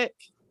Fanatic,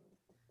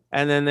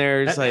 and then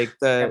there's like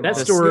the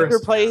sneaker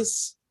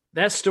place.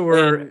 That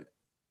store,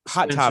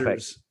 Hot Topic,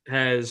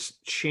 has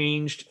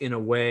changed in a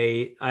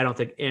way I don't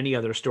think any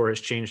other store has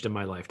changed in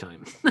my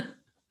lifetime.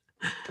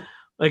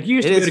 Like you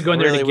used to go in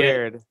there to get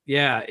weird.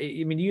 Yeah,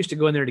 I mean you used to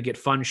go in there to get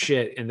fun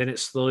shit, and then it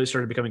slowly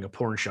started becoming a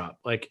porn shop.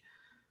 Like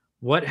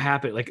what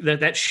happened? Like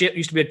that shit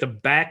used to be at the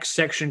back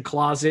section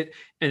closet,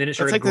 and then it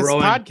started growing.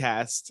 This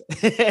podcast.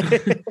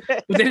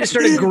 But then it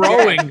started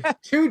growing.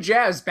 2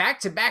 jabs,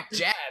 back-to-back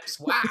jabs.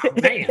 Wow,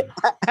 man.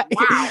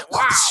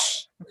 Wow.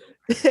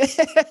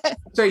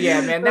 So yeah,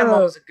 man, that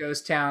mall was a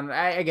ghost town.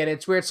 I get it.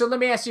 It's weird. So let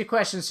me ask you a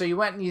question. So you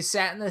went and you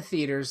sat in the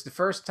theaters the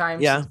first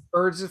time since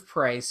Birds of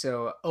Prey.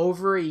 So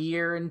over a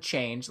year and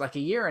change, like a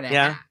year and a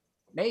half,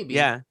 maybe.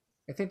 Yeah.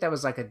 I think that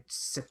was like a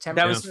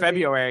September. That was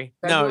February.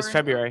 No, it was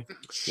February.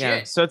 Shit.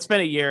 Yeah. So it's been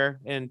a year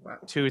and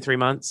 2 or 3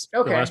 months.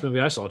 Okay. The last movie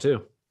I saw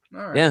too.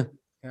 All right. Yeah.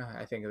 Yeah,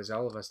 I think it was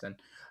all of us then.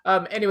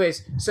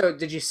 Anyways, so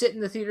did you sit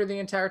in the theater the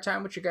entire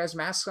time with your guys'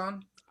 masks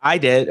on? I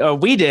did.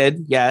 We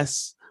did.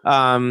 Yes.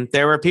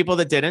 There were people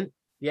that didn't.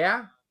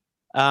 Yeah.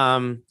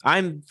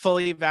 I'm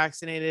fully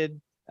vaccinated.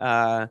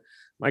 My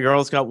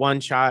girl's got 1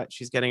 shot.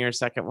 She's getting her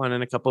second one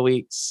in a couple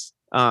weeks.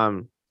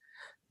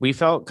 We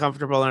felt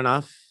comfortable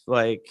enough.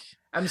 Like,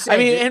 and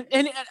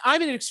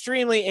I'm an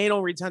extremely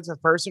anal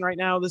retentive person right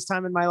now this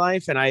time in my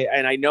life. And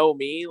I know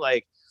me,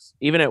 like,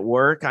 even at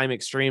work, I'm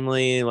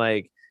extremely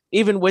like,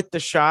 even with the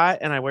shot,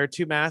 and I wear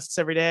 2 masks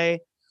every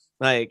day.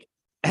 Like,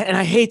 and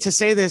I hate to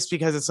say this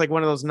because it's like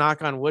one of those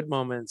knock on wood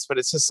moments, but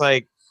it's just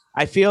like,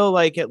 I feel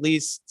like at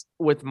least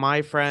with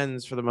my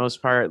friends, for the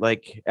most part,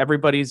 like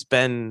everybody's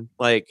been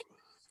like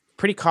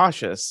pretty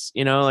cautious,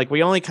 like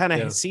we only kind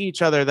of see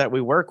each other that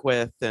we work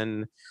with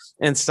and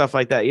stuff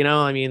like that.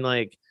 I mean,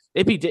 like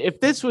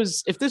if this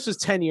was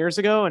 10 years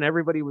ago and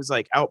everybody was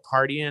like out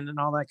partying and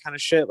all that kind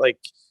of shit, like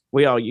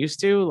we all used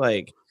to,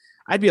 like,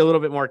 I'd be a little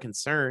bit more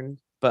concerned,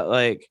 but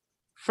like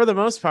for the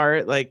most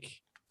part, like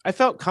I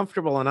felt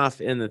comfortable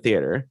enough in the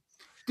theater.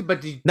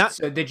 But did you not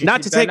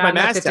to take my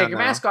mask down? Take your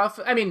mask off.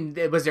 I mean,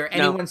 was there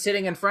anyone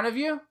sitting in front of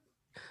you?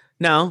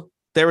 No,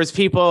 there was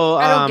people.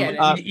 I don't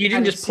get it. You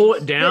didn't just pull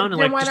it down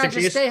then why not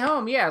just stay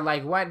home? Yeah,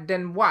 like why?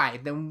 Then why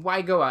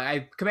go out?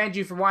 I commend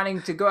you for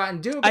wanting to go out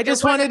and do it. But I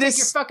just wanted to take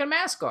your fucking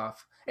mask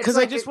off because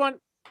I just want.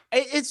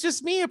 It's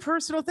just me, a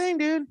personal thing,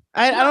 dude.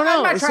 I don't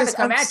know. I'm not trying to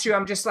come at you.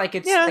 I'm just like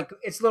it's a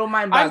little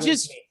mind boggling.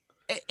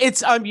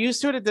 I'm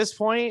used to it at this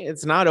point.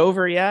 It's not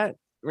over yet.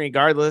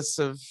 Regardless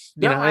of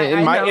in my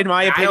opinion,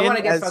 I don't want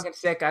to get fucking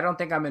sick. I don't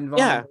think I'm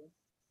involved.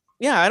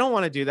 Yeah, I don't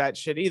want to do that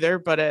shit either.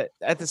 But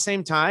at the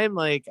same time,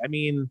 like, I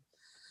mean,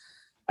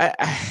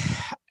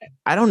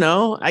 I don't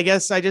know. I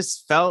guess I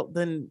just felt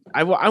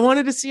I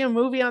wanted to see a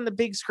movie on the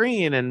big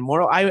screen and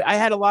more. I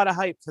had a lot of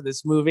hype for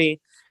this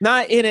movie,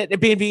 not in it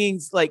being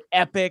like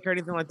epic or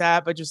anything like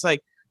that, but just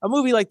like a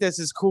movie like this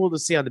is cool to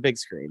see on the big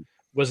screen.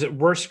 Was it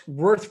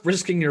worth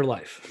risking your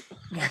life?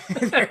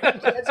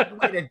 That's a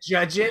way to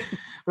judge it.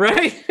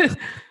 Right?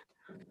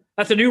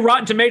 That's a new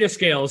Rotten Tomato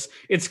scales.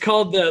 It's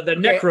called the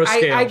Necro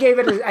scale. I gave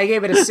it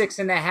a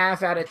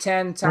 6.5 out of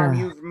 10. Tom,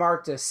 you've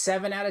marked a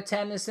 7 out of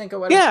 10. I think.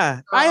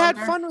 Yeah, I had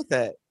fun with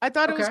it. I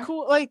thought it was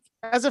cool. Like,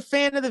 as a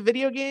fan of the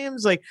video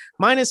games, like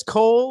minus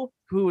Cole,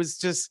 who was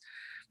just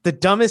the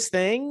dumbest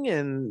thing,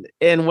 and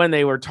when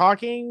they were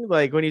talking,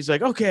 like when he's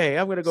like, "Okay,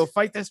 I'm gonna go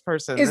fight this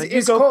person,"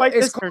 is Cole on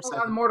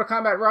the Mortal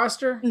Kombat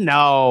roster?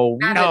 No.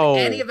 In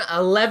any of the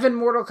 11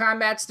 Mortal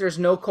Kombats, there's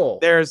no Cole.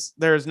 There's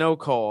no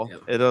Cole.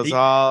 Yep. It was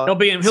all. He'll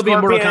be in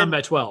Mortal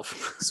Kombat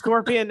 12.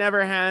 Scorpion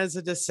never has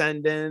a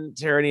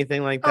descendant or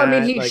anything like that. I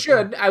mean, he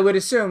should. I would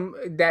assume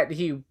that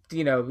he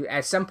you know,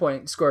 at some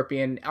point,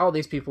 Scorpion, all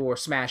these people were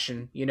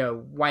smashing, you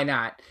know, why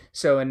not?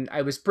 So, and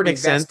I was pretty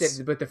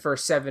invested with the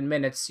first 7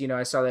 minutes. You know,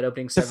 I saw that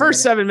opening 7 minutes. The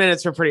first 7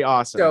 minutes were pretty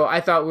awesome. So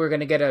I thought we were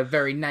going to get a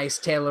very nice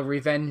tale of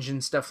revenge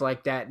and stuff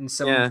like that, and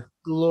some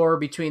lore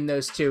between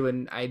those two,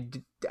 and I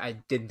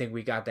didn't think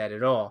we got that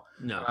at all.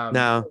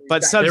 No.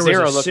 But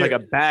Sub-Zero looked like a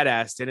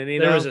badass, didn't he?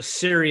 There was a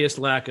serious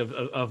lack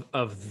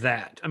of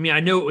that. I mean, I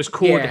know it was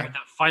cool to have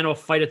that final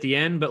fight at the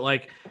end, but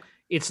like,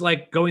 it's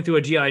like going through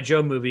a G.I.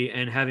 Joe movie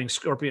and having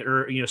Scorpion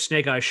or, you know,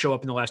 Snake Eyes show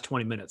up in the last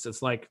 20 minutes.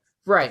 It's like,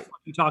 right. What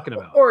are you talking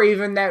about? Or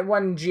even that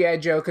one G.I.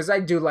 Joe, because I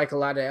do like a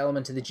lot of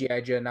elements of the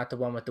G.I. Joe, not the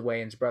one with the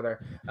Wayans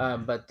brother,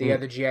 but the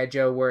other G.I.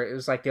 Joe where it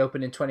was like they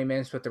opened in 20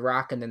 minutes with The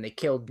Rock and then they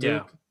killed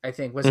Duke, I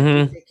think. Was it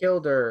Duke they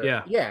killed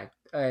or? Yeah.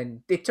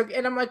 And they took,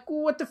 and I'm like,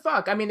 well, what the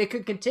fuck? I mean, they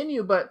could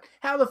continue, but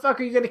how the fuck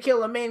are you going to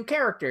kill a main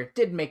character?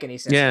 Didn't make any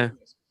sense. Yeah.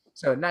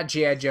 So not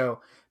G.I.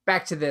 Joe.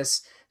 Back to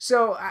this.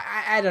 So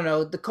I don't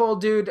know, the Cole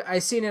dude, I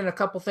seen in a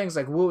couple things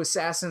like Wu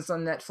Assassins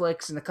on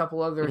Netflix and a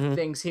couple other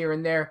things here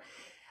and there.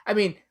 I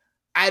mean,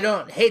 I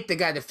don't hate the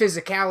guy, the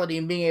physicality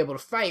and being able to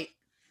fight,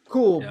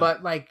 cool.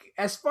 But like,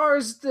 as far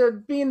as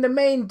being the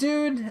main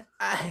dude,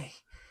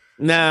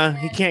 no,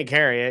 he can't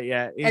carry it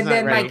yet. He's and not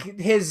then ready. like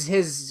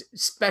his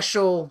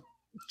special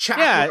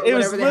chocolate, it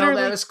was whatever the hell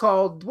that was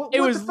called. What the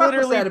fuck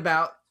was that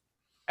about?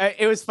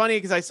 It was funny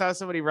because I saw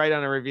somebody write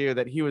on a review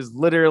that he was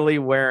literally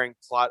wearing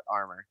plot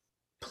armor.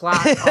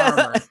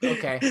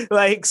 Okay.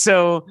 Like,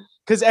 so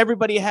because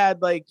everybody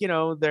had like, you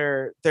know,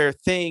 their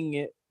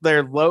thing,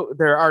 their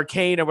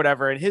arcane or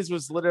whatever, and his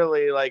was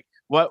literally like,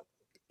 what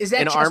is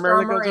that? Chest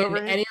armor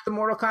in any of the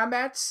Mortal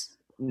Kombats?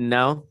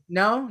 No.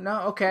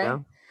 Okay.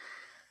 No.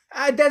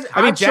 I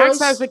mean,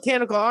 Jax has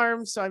mechanical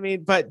arms, so I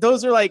mean, but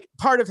those are like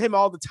part of him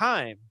all the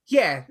time.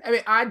 Yeah, I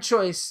mean, odd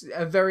choice,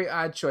 a very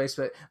odd choice.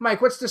 But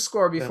Mike, what's the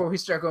score before we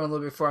start going a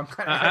little bit further? I'm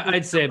kind of.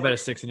 I'd say about a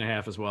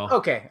 6.5 as well.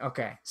 Okay.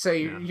 So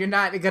you're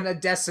not gonna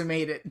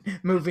decimate it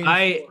moving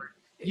forward.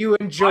 You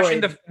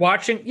enjoyed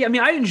watching. Yeah, I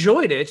mean, I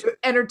enjoyed it.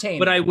 Entertaining,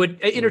 but I would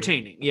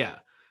entertaining. Yeah,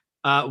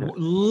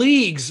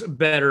 leagues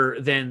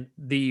better than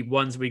the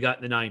ones we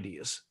got in the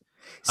 90s.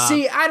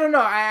 See, I don't know.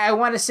 I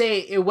want to say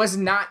it was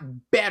not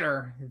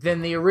better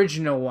than the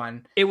original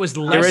one. It was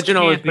less. The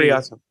original was pretty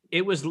awesome.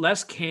 It was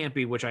less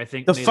campy, which I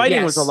think the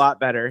fighting was a lot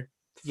better.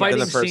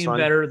 Fighting seemed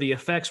better. The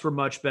effects were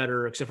much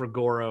better, except for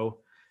Goro.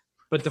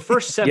 But the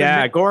first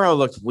 7 Goro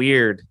looked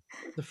weird.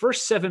 The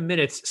first 7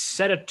 minutes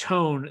set a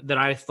tone that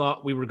I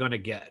thought we were going to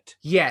get.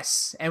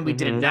 Yes, and we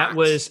did. And that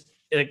was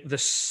like the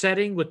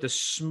setting with the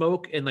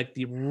smoke and like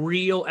the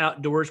real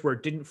outdoors where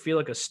it didn't feel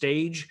like a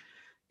stage.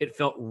 It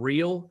felt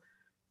real.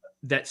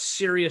 That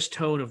serious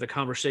tone of the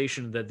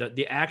conversation,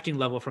 the acting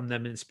level from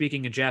them and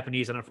speaking in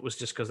Japanese. I don't know if it was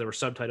just because there were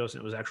subtitles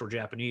and it was actual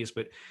Japanese,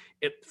 but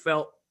it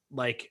felt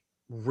like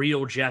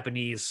real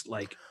Japanese.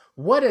 Like,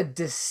 what a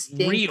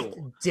distinct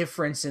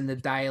difference in the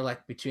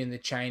dialect between the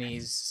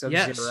Chinese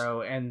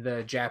Sub-Zero and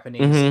the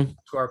Japanese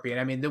Scorpion.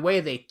 I mean, the way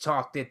they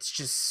talked, it's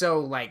just so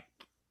like,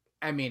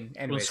 I mean,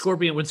 anyways.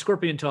 When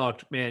Scorpion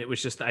talked, man, it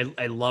was just,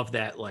 I love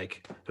that.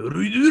 Like,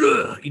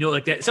 you know,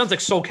 like that. It sounds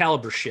like Soul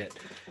Calibur shit.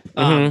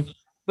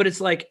 But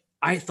it's like,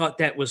 I thought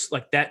that was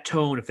like that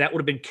tone, if that would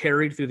have been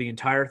carried through the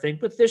entire thing,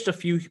 but there's a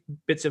few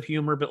bits of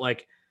humor, but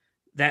like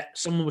that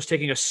someone was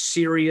taking a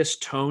serious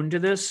tone to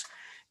this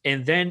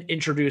and then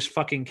introduce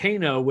fucking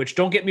Kano, which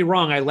don't get me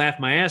wrong, I laughed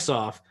my ass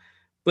off,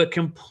 but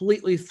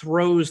completely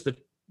throws the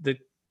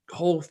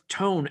whole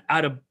tone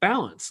out of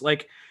balance.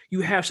 Like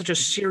you have such a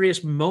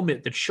serious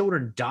moment, the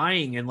children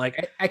dying and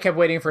like, I kept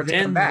waiting for it to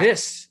come back.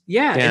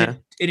 And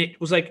it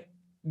was like,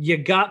 you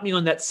got me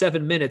on that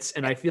 7 minutes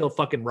and I feel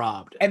fucking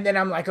robbed. And then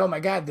I'm like, oh my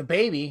God, the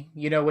baby,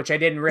 you know, which I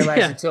didn't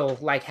realize until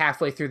like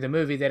halfway through the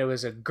movie that it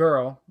was a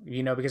girl,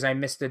 you know, because I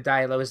missed the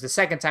dialogue. It was the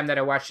second time that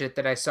I watched it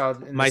that I saw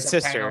my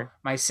sister.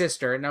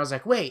 And I was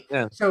like, wait,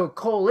 so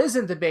Cole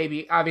isn't the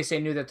baby. Obviously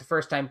I knew that the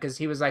first time because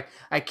he was like,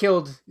 I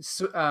killed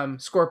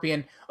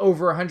Scorpion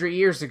over 100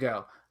 years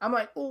ago. I'm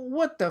like, well,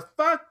 what the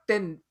fuck?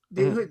 Then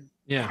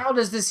how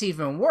does this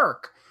even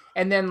work?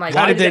 And then like,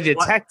 how did they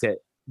detect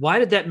it? Why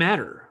did that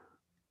matter?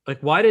 Like,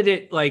 why did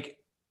it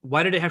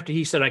have to,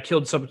 he said, I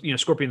killed some, you know,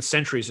 Scorpion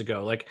centuries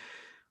ago, like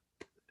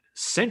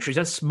centuries,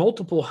 that's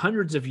multiple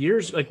hundreds of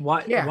years. Like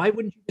why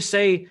wouldn't you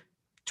say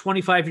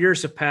 25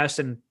 years have passed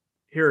and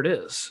here it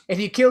is? And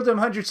he killed him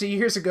hundreds of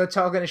years ago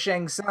talking to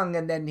Shang Tsung.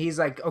 And then he's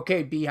like,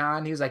 okay,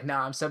 Bi-Han. He was like,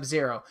 nah, I'm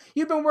Sub-Zero.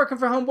 You've been working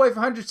for Homeboy for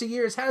hundreds of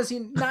years. How does he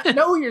not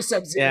know you're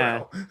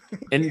Sub-Zero?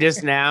 And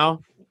just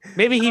now,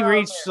 maybe he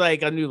reached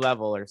like a new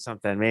level or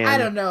something, man. I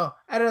don't know.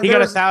 He got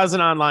 1,000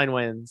 online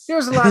wins. There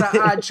was a lot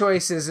of odd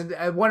choices,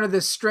 and one of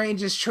the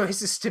strangest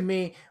choices to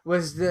me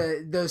was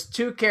those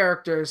two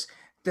characters,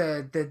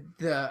 the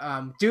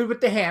dude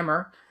with the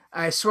hammer,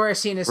 I swear I've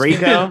seen his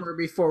Rico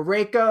before.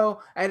 Reiko.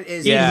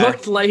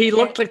 He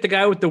looked like the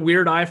guy with the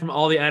weird eye from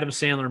all the Adam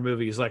Sandler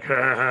movies. Like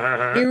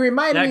he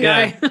reminded me.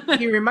 guy.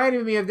 He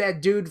reminded me of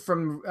that dude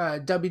from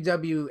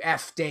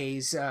WWF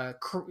days.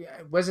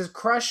 Was his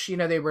Crush? You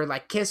know, they were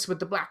like Kiss with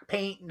the black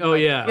paint. And,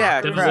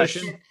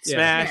 Demolition,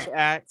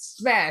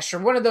 Smash, or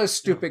one of those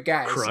stupid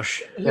guys.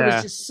 Crush. He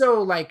was just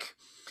so like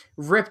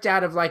ripped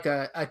out of like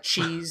a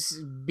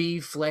cheese B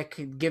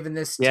flick. Given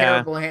this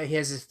terrible,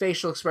 his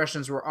facial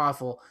expressions were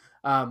awful.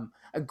 And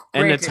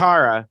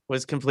Natara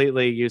was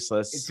completely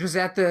useless. Was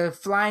that the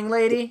flying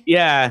lady?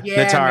 Yeah,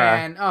 Natara.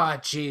 Man. Oh,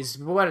 jeez,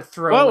 what a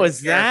throw! What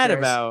was that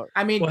about?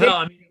 I mean, it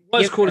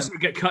was cool to see him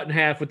get cut in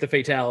half with the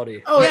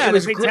fatality. Oh, yeah, the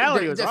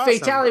fatality was awesome. The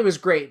fatality was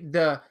great.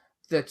 The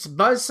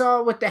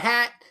buzzsaw with the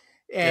hat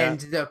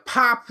and the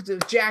pop, the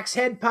Jack's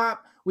head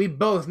pop. Me and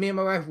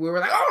my wife, we were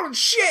like, "Oh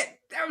shit,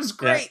 that was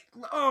great!"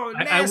 Yeah. Oh,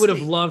 nasty. I would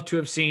have loved to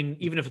have seen,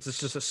 even if it's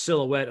just a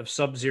silhouette of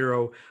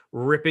Sub-Zero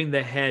ripping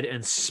the head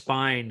and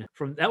spine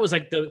from. That was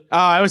like the. Oh,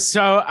 I was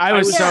so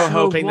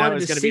hoping that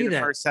was going to be the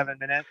first 7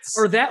 minutes,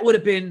 or that would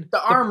have been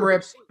the arm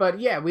rip.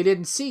 But yeah, we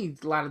didn't see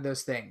a lot of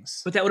those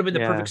things. But that would have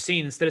been the perfect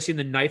scene. Instead of seeing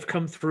the knife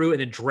come through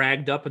and then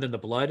dragged up and then the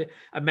blood,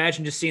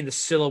 imagine just seeing the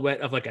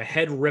silhouette of like a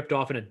head ripped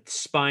off and a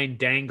spine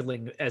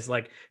dangling as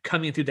like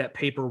coming through that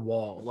paper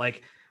wall.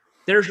 Like,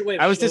 there's your way.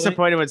 I was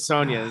disappointed with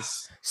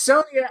Sonya's.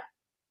 Sonya.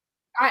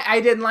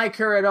 I didn't like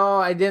her at all.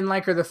 I didn't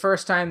like her the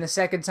first time. The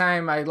second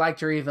time, I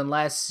liked her even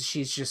less.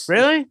 She's just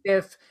really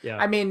stiff. Yeah.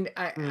 I mean,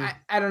 I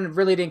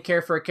didn't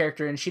care for her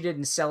character, and she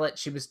didn't sell it.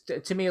 She was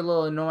to me a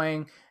little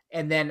annoying.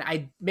 And then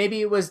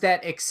maybe it was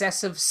that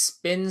excessive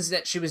spins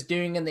that she was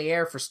doing in the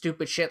air for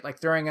stupid shit like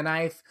throwing a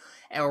knife,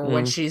 or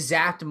when she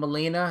zapped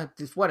Melina.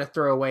 What a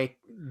throwaway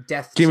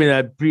death! Give me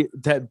that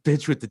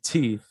bitch with the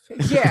teeth.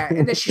 Yeah,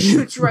 and then she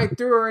shoots right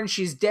through her, and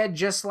she's dead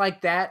just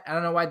like that. I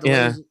don't know why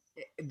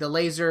the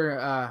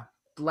laser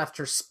left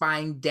her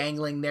spine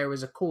dangling there. It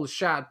was a cool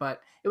shot,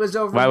 but it was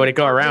over. Why would it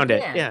go around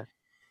it?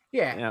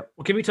 Yeah.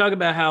 Well, can we talk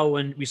about how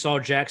when we saw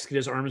Jax get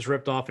his arms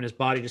ripped off and his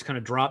body just kind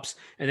of drops,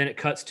 and then it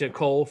cuts to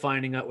Cole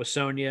finding out with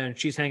Sonya, and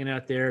she's hanging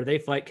out there. They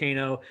fight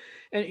Kano,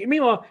 and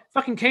meanwhile,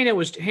 fucking Kano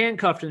was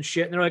handcuffed and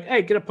shit. And they're like,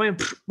 "Hey, get a plan!"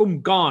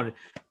 Boom, gone.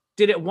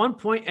 Did at one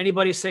point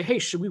anybody say, "Hey,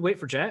 should we wait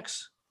for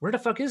Jax? Where the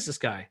fuck is this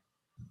guy?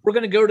 We're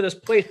going to go to this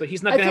place, but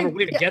he's not going to have a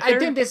way to get there." I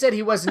think they said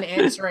he wasn't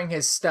answering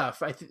his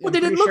stuff. Well,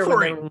 they didn't look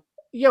for him.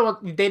 Yeah, well,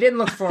 they didn't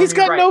look for him. He's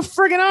got no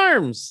friggin'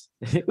 arms.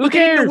 Who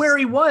cares where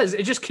he was?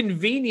 It's just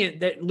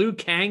convenient that Liu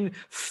Kang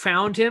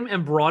found him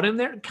and brought him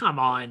there. Come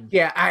on.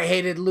 Yeah, I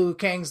hated Liu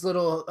Kang's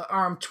little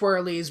arm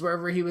twirlies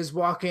wherever he was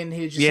walking.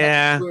 He just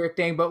had this weird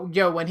thing. But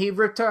when he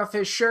ripped off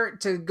his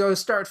shirt to go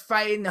start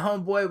fighting, the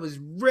homeboy was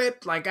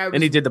ripped.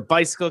 And he did the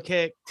bicycle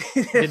kick.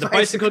 And he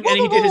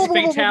did his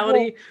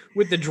fatality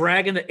with the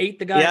dragon that ate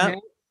the guy's head.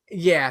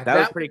 Yeah, that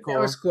was pretty cool.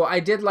 That was cool. I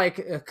did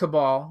like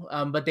Cabal,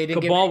 but they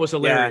didn't. Cabal was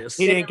hilarious.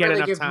 He didn't really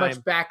get give time. much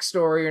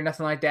backstory or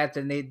nothing like that.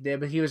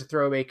 But he was a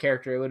throwaway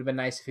character. It would have been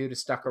nice if he would have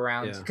stuck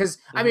around. Because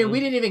I mean,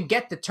 we didn't even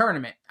get the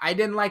tournament. I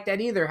didn't like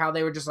that either. How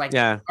they were just like,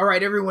 all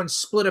right, everyone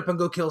split up and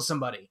go kill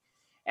somebody.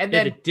 And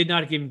then they did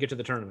not even get to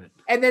the tournament.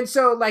 And then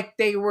so like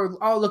they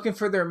were all looking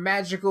for their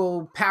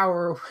magical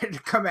power to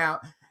come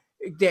out.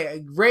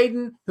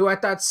 Raiden, who I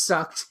thought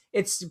sucked.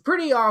 It's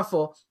pretty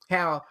awful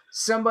how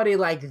somebody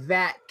like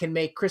that can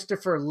make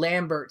Christopher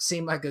Lambert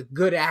seem like a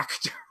good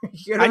actor.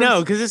 You know I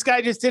know, because this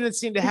guy just didn't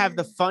seem to have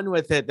the fun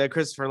with it that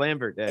Christopher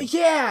Lambert did.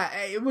 Yeah,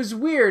 it was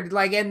weird.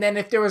 Like, and then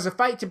if there was a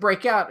fight to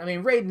break out, I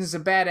mean, Raiden's a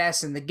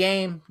badass in the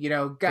game. You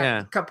know,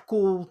 got a couple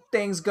cool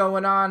things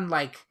going on.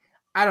 Like,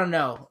 I don't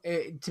know.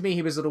 To me,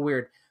 he was a little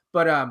weird.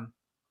 But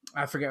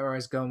I forget where I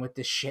was going with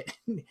this shit.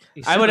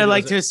 I would have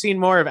liked to have seen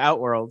more of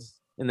Outworld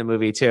in the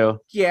movie too.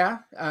 Yeah,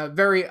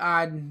 very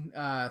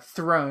odd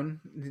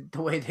throne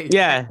the way they.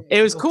 Yeah,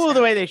 it was cool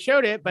the way they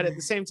showed it, but at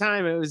the same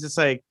time, it was just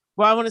like,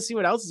 well, I want to see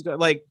what else is going.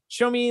 Like,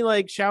 show me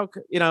like Shao.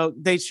 You know,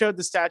 they showed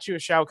the statue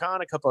of Shao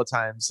Kahn a couple of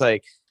times.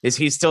 Like, is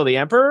he still the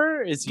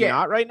Emperor? Is he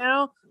not right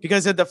now?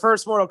 Because at the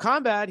first Mortal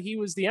Kombat, he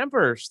was the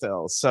Emperor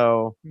still.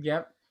 So.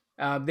 Yep.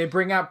 They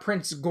bring out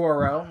Prince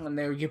Goro and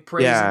they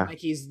praise him like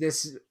he's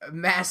this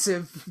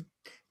massive.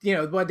 You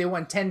know what, they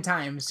won 10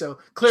 times, so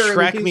clearly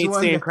Shrek meets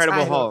the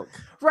Incredible Hulk.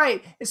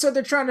 Right, and so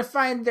they're trying to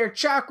find their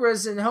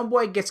chakras, and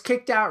homeboy gets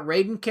kicked out.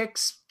 Raiden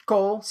kicks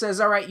Cole,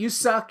 says, "All right, you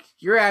suck.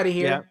 You're out of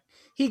here." Yeah.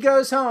 He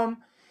goes home,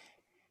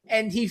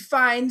 and he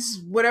finds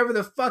whatever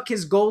the fuck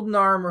his golden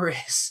armor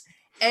is,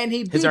 and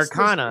he beats his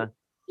Arcana.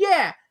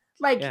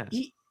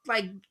 He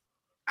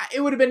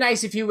it would have been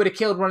nice if he would have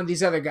killed one of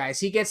these other guys.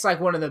 He gets like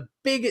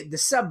the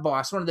sub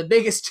boss, one of the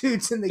biggest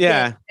dudes in the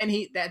game,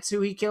 and that's who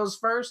he kills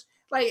first.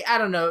 Like, I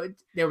don't know.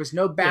 There was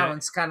no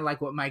balance, kind of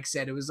like what Mike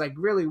said. It was like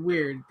really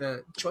weird.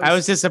 The choice. I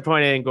was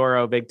disappointed in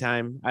Goro big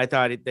time. I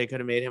thought they could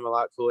have made him a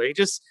lot cooler. He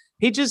just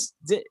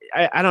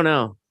I don't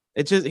know.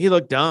 He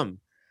looked dumb.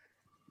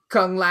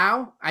 Kung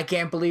Lao, I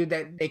can't believe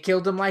that they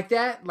killed him like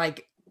that.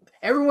 Like,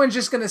 everyone's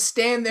just going to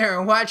stand there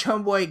and watch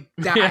homeboy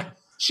die.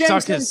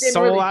 suck his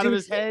soul out of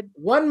his head.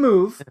 One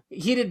move.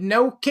 He did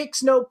no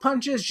kicks, no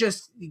punches,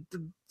 just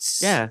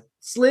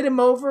slid him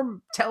over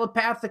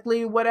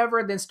telepathically,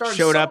 whatever, then started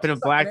showed up in a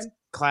black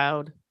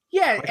cloud.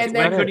 Yeah, and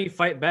then why couldn't he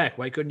fight back?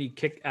 Why couldn't he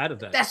kick out of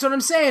that? That's what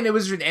I'm saying. It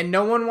was, and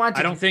no one wanted.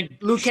 I don't think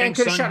Liu Kang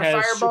could have shot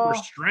a fireball.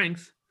 Super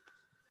strength.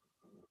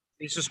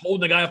 He's just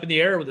holding the guy up in the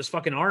air with his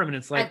fucking arm, and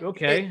it's like,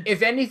 okay.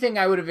 If anything,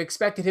 I would have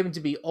expected him to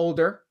be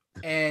older,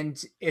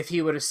 and if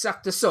he would have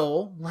sucked the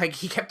soul, like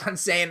he kept on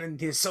saying, "And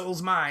his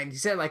soul's mine." He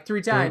said it like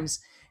 3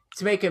 times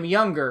to make him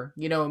younger,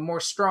 and more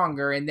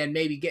stronger, and then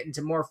maybe get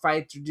into more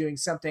fights or doing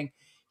something.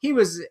 He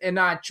was an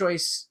odd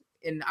choice,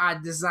 an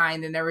odd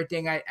design, and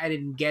everything. I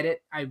didn't get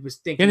it. I was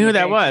thinking. You know who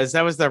that was?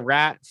 That was the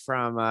rat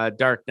from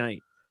Dark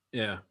Knight.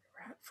 Yeah,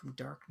 rat from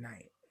Dark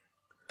Knight.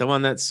 The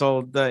one that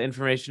sold the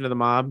information to the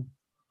mob.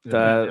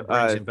 Lau.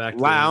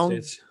 That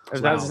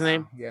was his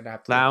name. Yeah,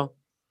 Lau.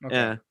 Okay.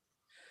 Yeah,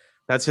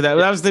 that's who that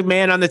was. The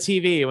man on the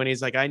TV when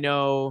he's like, I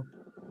know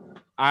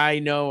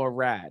a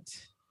rat,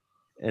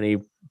 and he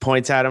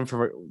points at him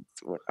from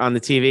on the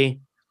TV.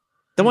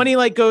 The one he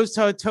like goes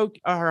to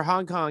Tokyo or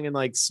Hong Kong and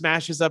like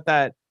smashes up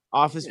that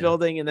office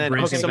building and then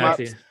hooks him up.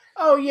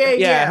 Oh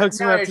yeah. Hooks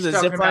him up to the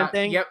zip line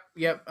thing. Yep.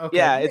 Okay.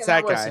 Yeah, it's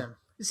that guy. Him.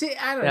 See,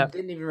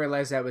 didn't even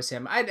realize that was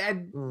him.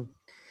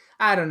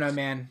 I don't know,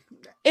 man.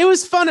 It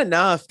was fun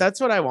enough. That's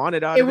what I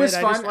wanted out of it. Was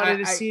fun. I just wanted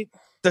to see.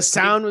 The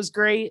sound was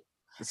great.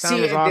 The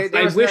sound was awesome.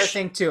 There was another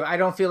thing too. I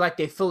don't feel like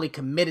they fully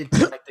committed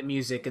to like the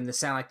music and the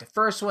sound. Like the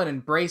first one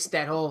embraced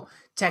that whole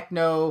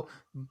techno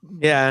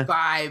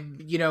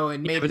vibe,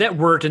 and made. But that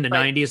worked in the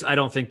 '90s. I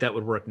don't think that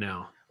would work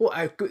now.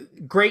 Well,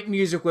 great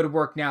music would have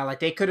worked now. Like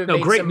they could have. No,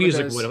 great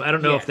music would have. I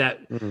don't know if that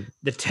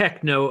the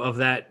techno of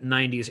that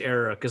 '90s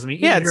era. Because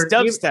it's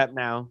dubstep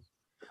now.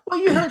 Well,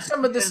 you heard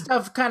some of the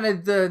stuff, kind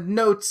of the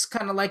notes,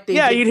 kind of like they.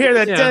 Yeah, you'd hear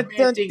that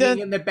ding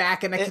in the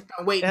back, and I kept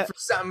on waiting for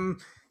something,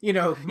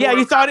 Yeah,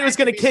 you thought it was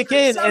going to kick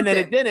in, and then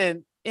it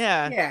didn't.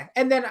 Yeah. Yeah,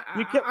 and then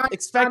you kept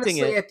expecting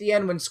honestly, it. At the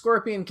end, when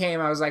Scorpion came,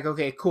 I was like,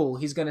 okay, cool.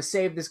 He's going to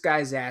save this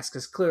guy's ass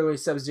because clearly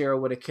Sub-Zero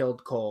would have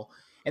killed Cole.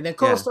 And then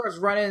Cole starts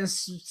running,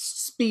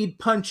 speed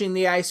punching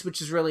the ice,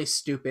 which is really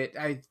stupid.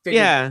 I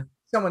figured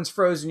someone's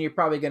frozen, you're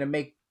probably going to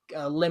make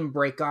a limb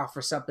break off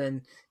or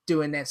something.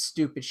 Doing that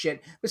stupid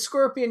shit. But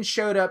Scorpion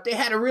showed up. They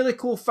had a really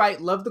cool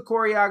fight. Loved the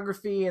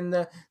choreography and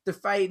the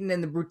fighting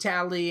and the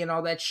brutality and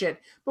all that shit.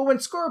 But when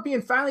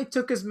Scorpion finally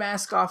took his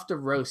mask off to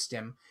roast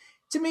him,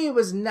 to me it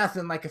was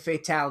nothing like a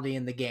fatality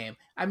in the game.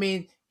 I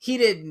mean, he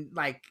didn't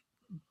like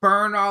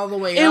burn all the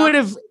way up.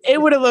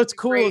 It would have looked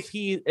cool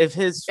if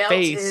his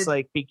face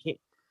like became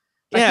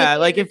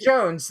if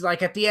Jones,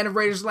 like at the end of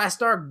Raiders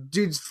Last Ark,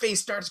 dude's face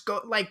starts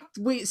go like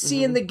we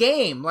see in the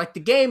game. Like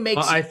the game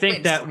makes. I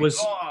think that was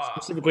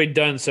specifically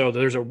done so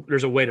there's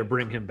a way to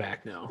bring him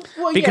back now.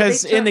 Well,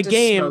 because in the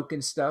game smoke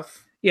and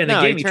stuff. Yeah, in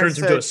the game he turns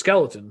into a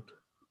skeleton.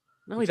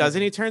 No, he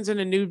doesn't. He turns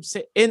into noob.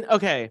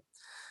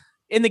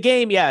 In the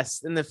game,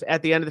 yes.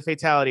 At the end of the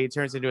fatality, he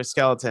turns into a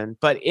skeleton.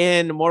 But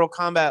in Mortal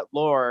Kombat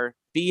lore,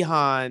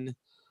 Bi-Han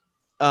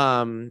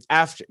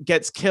after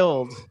gets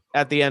killed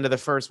at the end of the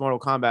first Mortal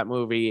Kombat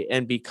movie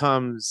and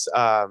becomes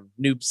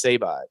Noob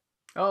Saibot.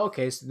 Oh,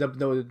 okay. So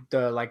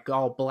the like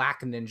all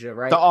black ninja,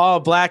 right? The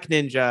all black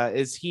ninja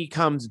is he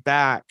comes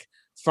back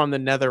from the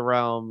Nether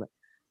Realm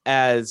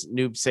as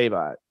Noob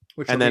Saibot,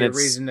 which would be a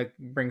reason to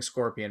bring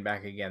Scorpion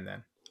back again.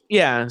 Then,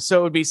 yeah.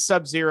 So it would be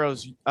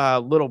Sub-Zero's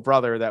little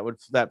brother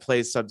that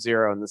plays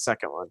Sub-Zero in the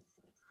second one.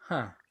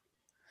 Huh.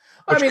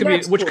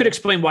 Which could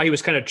explain why he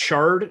was kind of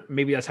charred.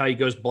 Maybe that's how he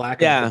goes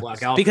black. Yeah,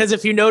 black outfit. Because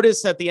if you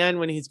notice at the end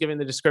when he's giving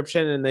the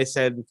description and they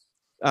said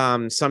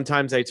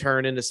sometimes I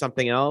turn into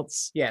something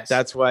else. Yes,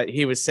 that's what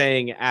he was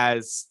saying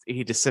as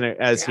he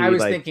I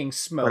was thinking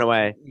smoke went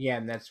away. Yeah,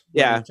 and that's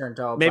he turned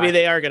all maybe black.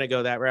 They are going to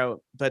go that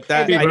route. But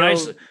that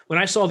when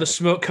I saw the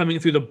smoke coming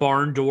through the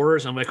barn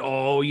doors, I'm like,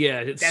 oh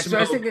yeah, that's smoke. What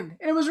I was thinking.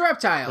 And it was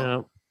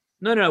Reptile.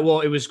 No. Well,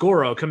 it was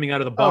Goro coming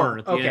out of the barn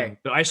at the end.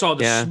 But I saw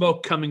the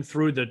smoke coming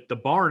through the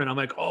barn, and I'm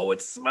like, oh,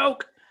 it's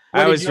smoke.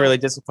 I was really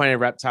disappointed in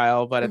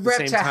Reptile, but at the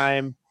same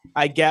time,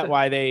 I get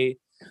why they.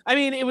 I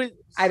mean, it was.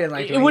 I didn't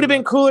like it. It would have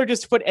been cooler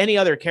just to put any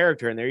other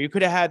character in there. You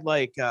could have had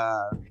like.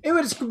 It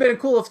would have been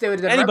cool if they would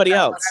have done anybody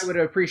Reptile, else. I would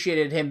have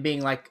appreciated him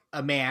being like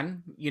a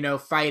man,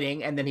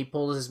 fighting, and then he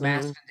pulls his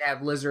mask to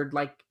have Lizard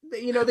like.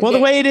 The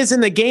way it is in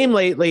the game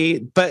lately,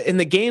 but in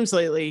the games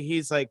lately,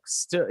 he's like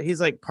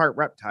part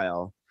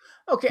reptile.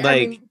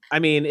 Okay, I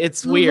mean,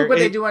 it's weird. Look what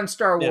they do on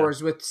Star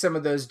Wars with some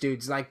of those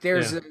dudes. Like,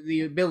 there's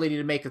the ability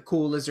to make a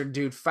cool lizard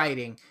dude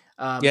fighting,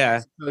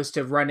 as opposed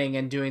to running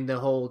and doing the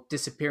whole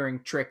disappearing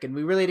trick. And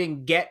we really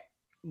didn't get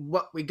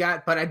what we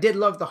got, but I did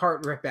love the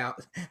heart rip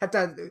out. I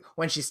thought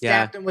when she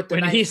stabbed him with the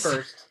knife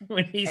first.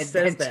 When he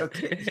says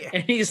that,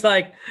 and he's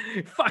like,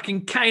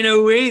 "Fucking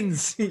Kano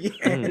wins."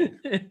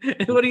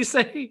 What do you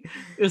say?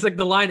 It was like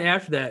the line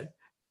after that.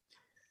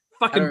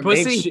 Fucking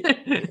pussy.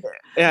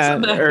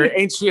 Or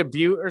ain't she a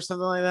beaut or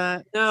something like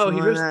that? No, he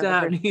rips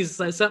out and he's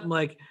like something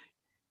like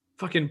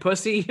fucking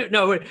pussy.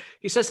 No,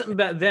 he says something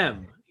about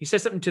them. He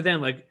says something to them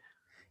like,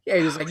 yeah,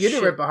 he was like, you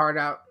didn't rip a heart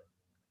out.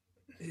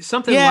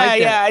 Something like that.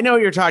 Yeah, I know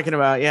what you're talking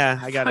about. Yeah,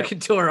 I got it. I can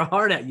tore her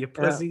heart at you,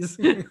 pussies.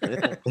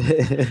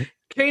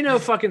 Kano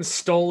fucking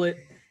stole it.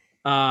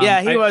 He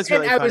was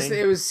really funny.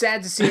 It was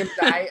sad to see him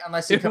die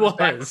unless he comes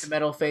back with the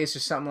metal face or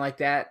something like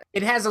that.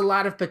 It has a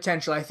lot of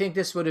potential. I think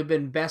this would have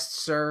been best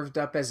served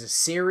up as a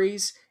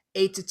series,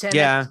 8 to 10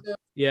 episodes.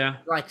 Yeah.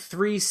 Like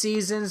 3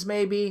 seasons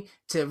maybe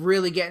to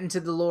really get into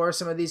the lore of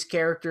some of these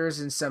characters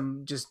and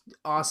some just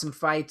awesome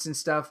fights and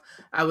stuff.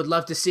 I would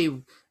love to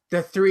see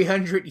the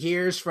 300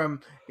 years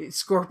from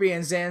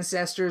Scorpion's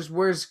ancestors.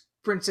 Where's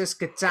Princess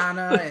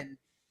Katana? And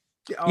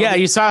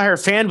you saw her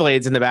fan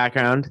blades in the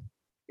background.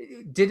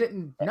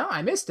 No,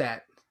 I missed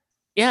that.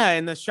 Yeah,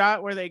 in the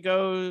shot where they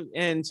go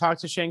and talk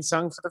to Shang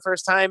Tsung for the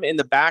first time, in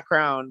the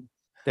background,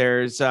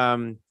 there's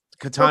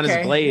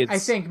Katana's blades. I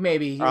think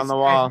maybe on the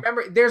wall. I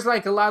remember there's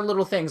like a lot of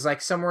little things,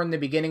 like somewhere in the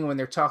beginning when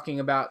they're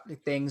talking about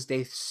things,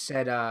 they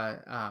said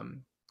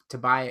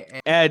Tobias.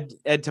 Ed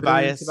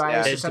Tobias.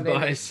 Or something.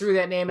 They threw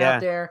that name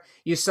out there.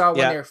 You saw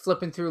when they were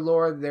flipping through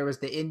lore, there was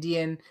the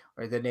Indian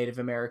or the Native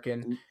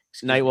American.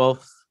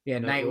 Nightwolf. Yeah,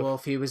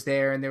 Nightwolf. He was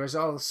there, and there was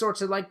all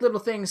sorts of like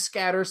little things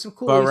scattered, some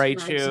cool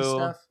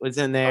Raichu was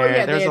in there. Oh,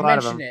 yeah, there's a lot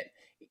of them.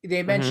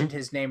 They mentioned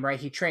his name, right?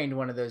 He trained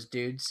one of those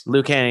dudes.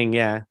 Liu Kang,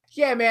 yeah.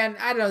 Yeah, man.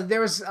 I don't know. There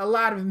was a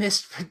lot of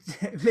missed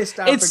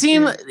It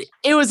seemed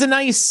it was a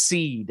nice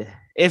seed.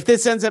 If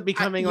this ends up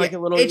becoming like a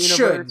little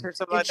universe or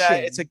something like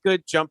that, it's a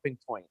good jumping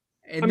point.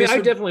 And I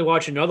I'd definitely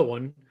watch another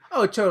one.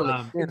 Oh,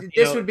 totally.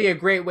 This would be a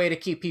great way to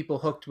keep people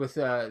hooked with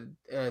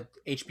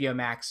HBO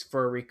Max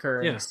for a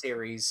recurring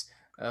series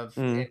of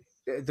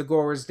the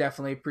gore was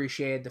definitely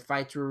appreciated. The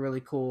fights were really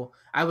cool.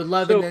 I would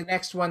love in the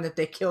next one that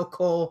they kill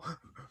Cole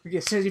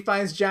as soon as he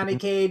finds Johnny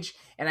Cage,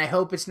 and I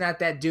hope it's not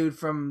that dude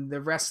from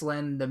the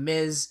wrestling, The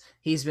Miz.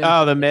 He's been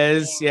The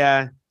Miz,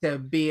 yeah. To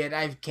be it,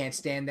 I can't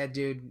stand that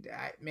dude.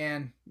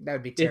 Man, that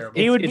would be terrible.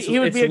 He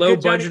would be low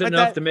budget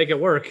enough to make it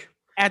work.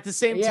 At the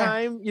same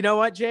time, you know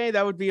what, Jay?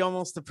 That would be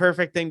almost the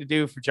perfect thing to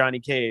do for Johnny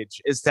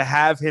Cage, is to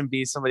have him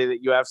be somebody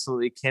that you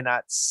absolutely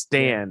cannot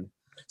stand.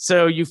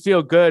 So you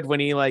feel good when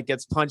he like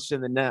gets punched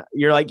in the neck.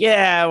 You're like,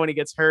 yeah, when he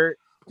gets hurt.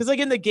 Because like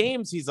in the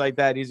games, he's like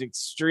that. He's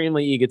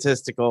extremely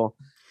egotistical.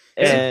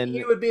 And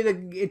he would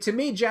be to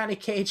me, Johnny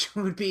Cage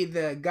would be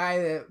the guy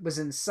that was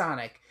in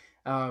Sonic.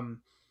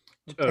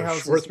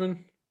 Schwartzman?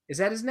 Is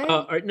that his name?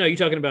 No, you're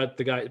talking about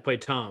the guy that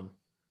played Tom.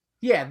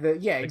 Yeah,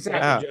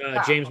 exactly.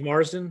 James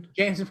Marsden.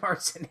 James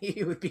Marsden,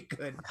 he would be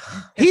good.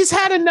 He's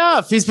had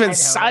enough. He's been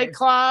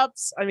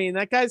Cyclops. I mean,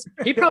 that guy's.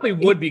 He probably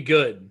would be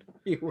good.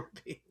 He would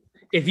be.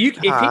 If you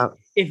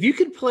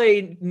could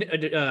play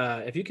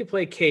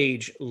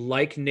Cage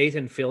like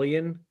Nathan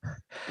Fillion,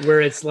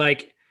 where it's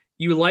like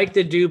you like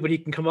the dude, but he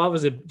can come off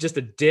as just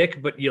a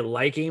dick, but you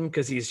like him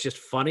because he's just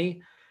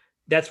funny.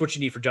 That's what you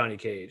need for Johnny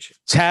Cage.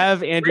 To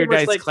have Andrew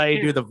Dice Clay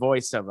do the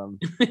voice of him.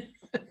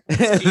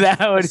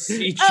 That would.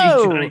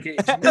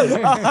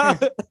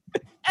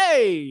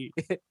 Hey,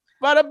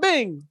 bada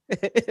bing.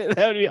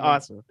 That would be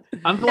awesome.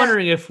 I'm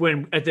wondering if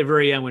when at the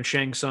very end when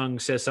Shang Tsung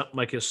says something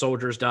like his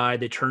soldiers died,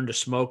 they turned to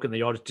smoke and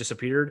they all just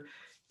disappeared.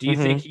 Do you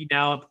think he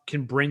now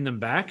can bring them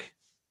back?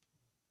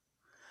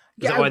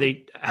 Is that why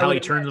he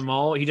turned them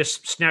all? He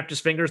just snapped his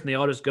fingers and they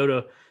all just go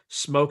to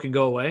smoke and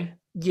go away?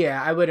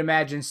 Yeah, I would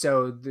imagine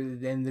so.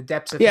 In the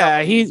depths of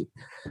he's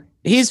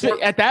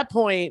at that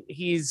point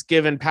he's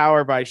given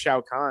power by Shao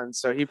Kahn,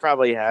 so he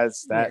probably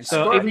has that. Yeah,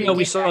 so even though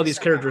we saw these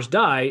characters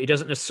die, it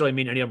doesn't necessarily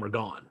mean any of them are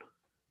gone.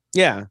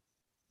 Yeah,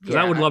 because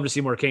I would love to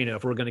see more Kano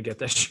if we're going to get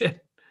that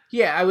shit.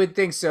 Yeah, I would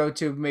think so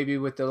too. Maybe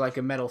with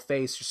a metal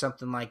face or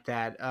something like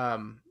that.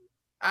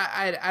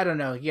 I don't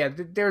know. Yeah,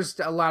 there's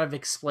a lot of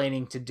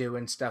explaining to do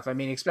and stuff. I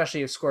mean,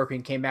 especially if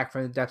Scorpion came back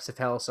from the depths of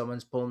hell,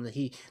 someone's pulling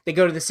they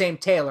go to the same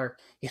tailor.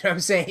 You know what I'm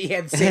saying? He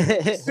had the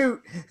same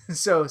suit,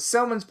 so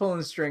someone's pulling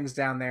the strings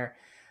down there.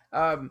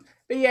 But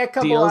yeah, a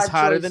couple deals odd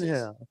hotter choices. than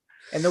hell.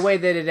 And the way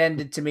that it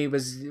ended to me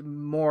was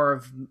more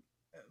of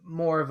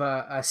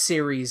a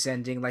series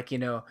ending, like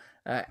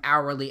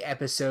hourly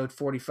episode,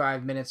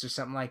 45 minutes or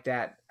something like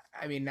that.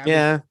 I mean,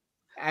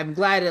 I'm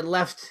glad it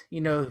left,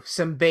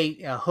 some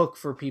bait, a hook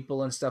for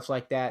people and stuff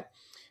like that.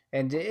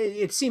 And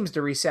it seems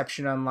the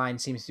reception online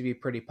seems to be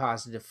pretty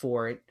positive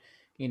for it,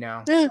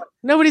 Yeah,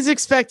 nobody's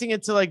expecting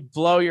it to like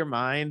blow your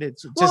mind.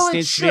 It just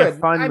needs to be a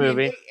fun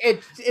movie.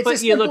 It's a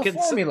simple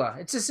formula.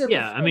 It's a simple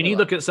formula. I mean, you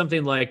look at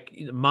something like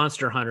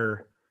Monster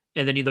Hunter,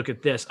 and then you look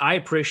at this. I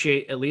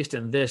appreciate, at least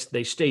in this,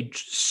 they stayed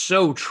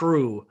so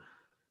true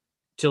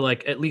to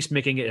like at least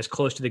making it as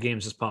close to the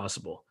games as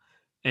possible.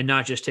 And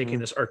not just taking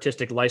this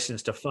artistic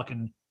license to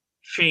fucking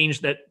change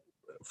that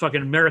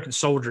fucking American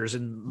soldiers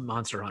in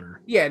Monster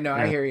Hunter. Yeah, no,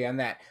 I hear you on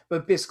that.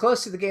 But as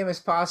close to the game as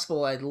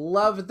possible. I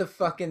love the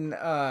fucking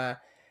the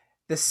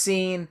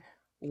scene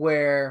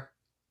where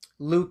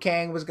Liu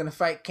Kang was gonna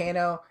fight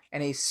Kano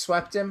and he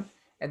swept him,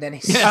 and then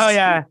he oh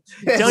yeah,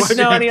 don't you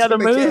know any other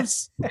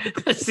moves?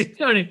 3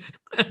 times.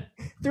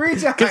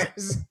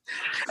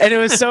 And it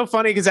was so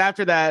funny because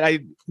after that,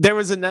 I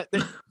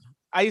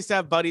used to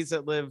have buddies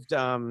that lived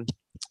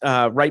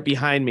right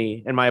behind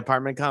me in my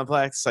apartment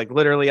complex, like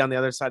literally on the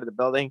other side of the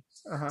building.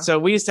 So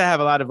we used to have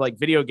a lot of like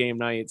video game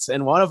nights,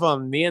 and one of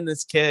them, me and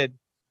this kid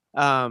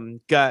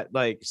got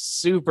like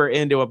super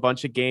into a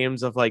bunch of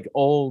games of like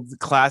old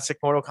classic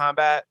Mortal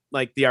Kombat,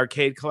 like the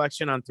arcade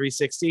collection on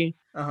 360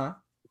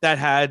 that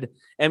had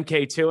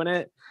MK2 in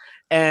it.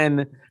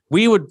 And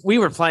we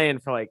were playing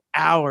for like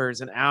hours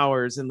and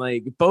hours, and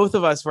like both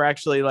of us were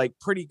actually like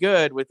pretty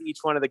good with each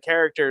one of the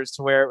characters,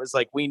 to where it was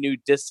like we knew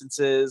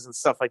distances and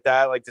stuff like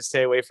that, like to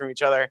stay away from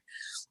each other.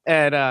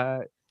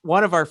 And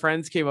one of our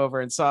friends came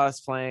over and saw us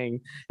playing,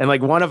 and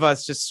like one of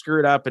us just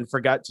screwed up and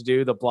forgot to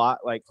do the block,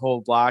 like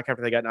hold block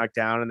after they got knocked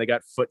down, and they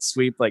got foot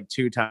sweep like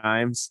 2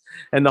 times.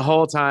 And the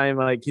whole time,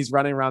 like he's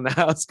running around the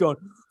house going,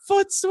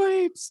 foot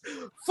sweeps,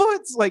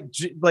 foots,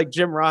 like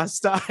Jim Ross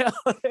style.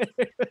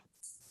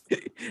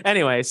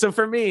 Anyway, so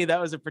for me,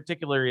 that was a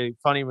particularly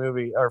funny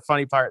movie, or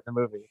funny part in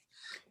the movie.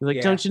 He's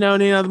like, don't you know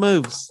any other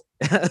moves?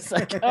 It's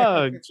like,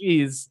 oh,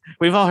 geez.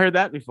 We've all heard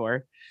that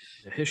before.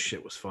 His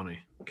shit was funny.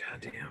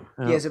 God damn.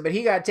 Oh. Yeah, but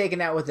he got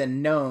taken out with a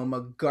gnome, a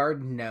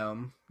garden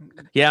gnome.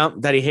 Yeah,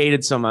 that he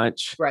hated so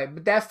much. Right,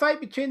 but that fight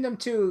between them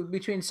two,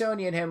 between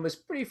Sonya and him, was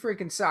pretty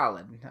freaking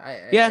solid.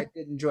 I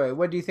did enjoy it.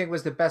 What do you think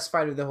was the best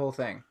fight of the whole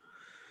thing?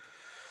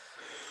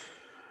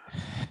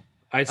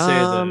 I'd say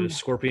the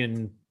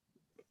Scorpion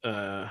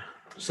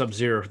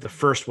Sub-Zero, the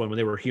first one when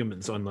they were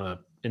humans on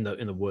in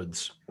the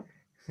woods.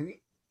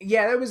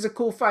 Yeah, that was a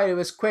cool fight. It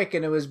was quick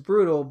and it was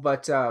brutal,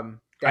 but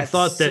I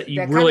thought that you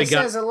that really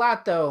says a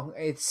lot, though.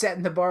 It's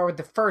setting the bar with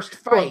the first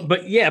fight.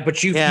 But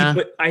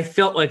I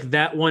felt like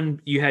that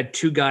one, you had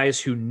 2 guys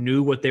who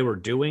knew what they were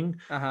doing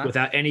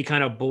without any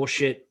kind of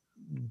bullshit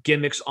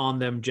gimmicks on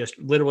them. Just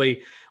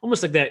literally,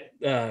 almost like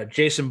that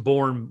Jason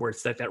Bourne, where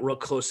it's like that real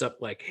close up,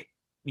 like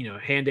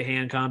hand to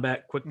hand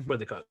combat, quick, what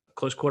they call it,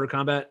 close quarter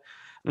combat.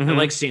 I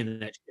like seeing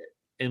that shit,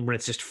 and when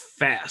it's just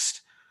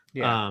fast.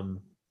 Yeah.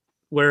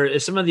 Where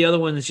some of the other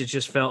ones, you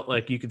just felt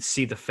like you could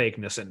see the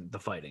fakeness in the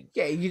fighting.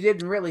 Yeah, you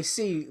didn't really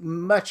see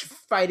much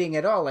fighting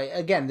at all. Like,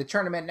 again, the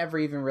tournament never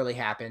even really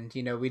happened.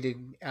 We did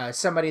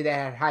somebody that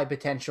had high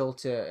potential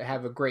to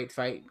have a great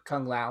fight.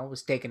 Kung Lao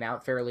was taken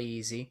out fairly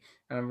easy.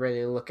 And I'm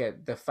ready to look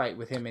at the fight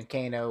with him and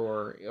Kano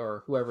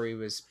or whoever he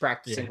was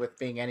practicing with,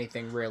 being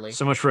anything really.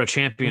 So much for a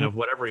champion of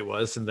whatever he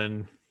was, and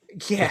then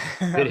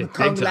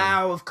Kung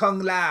Lao of Kung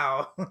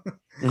Lao.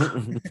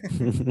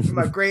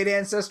 My great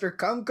ancestor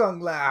Kung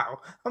Lao.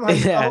 I'm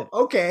like, oh,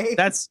 okay.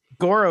 That's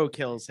Goro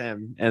kills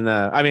him, and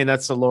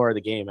that's the lore of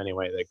the game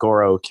anyway. That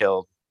Goro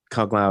killed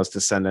Kung Lao's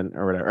descendant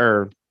or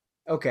whatever.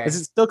 Okay, is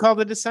it still called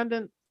the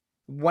descendant?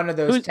 One of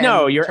those.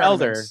 Your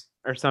elder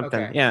or something.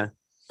 Okay. Yeah.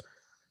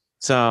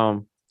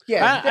 So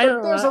yeah,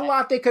 there's a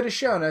lot they could have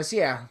shown us.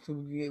 Yeah.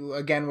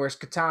 Again, where's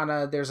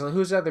Katana?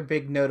 Who's other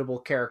big notable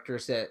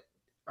characters that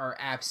are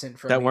absent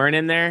from that weren't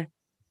in there?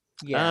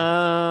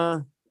 Yeah.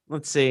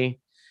 Let's see.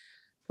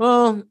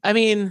 Well, I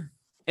mean,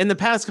 in the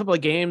past couple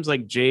of games,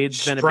 like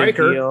Jade's been a big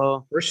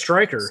deal. Where's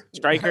Striker?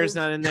 Striker's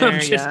not in there.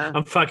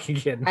 I'm fucking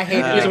kidding. I hate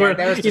it.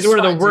 He's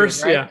one of the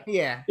worst. Right?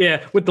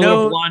 Yeah. With the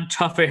little blonde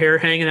tuft of hair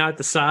hanging out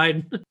the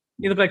side.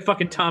 You look like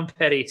fucking Tom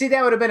Petty. See,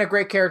 that would have been a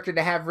great character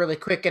to have really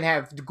quick and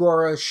have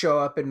Goro show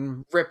up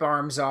and rip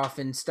arms off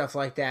and stuff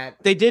like that.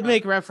 They did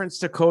make reference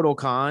to Kotal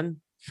Khan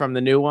from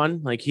the new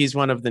one. Like, he's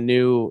one of the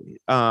new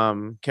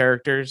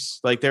characters.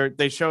 Like,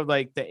 they showed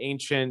like the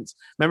ancient.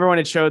 Remember when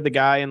it showed the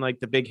guy in like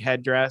the big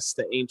headdress,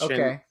 the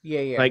ancient,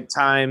 like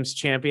Times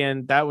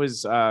champion? That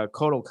was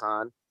Kotal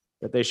Khan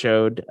that they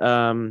showed.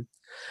 Who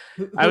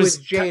was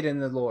Jade in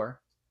the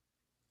lore?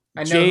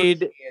 I know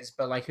Jade, who she is,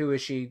 but like, who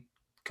is she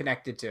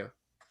connected to?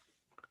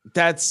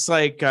 That's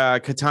like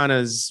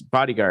Katana's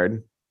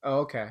bodyguard. Oh,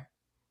 okay.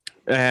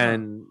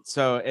 And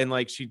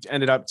like she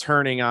ended up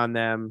turning on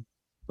them,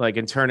 like,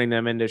 and turning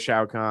them into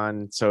Shao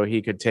Kahn so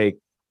he could take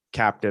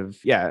captive.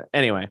 Yeah.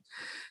 Anyway.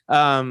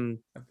 They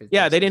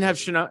didn't have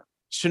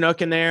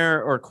Chinook in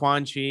there or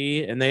Quan Chi,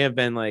 and they have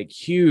been like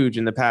huge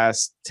in the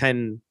past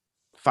 10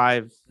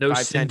 games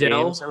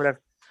or whatever.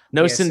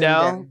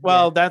 Sindel.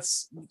 Well,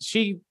 that's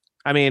she.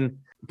 I mean,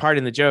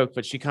 pardon the joke,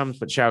 but she comes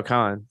with Shao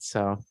Kahn.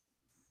 So.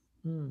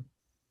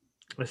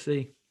 I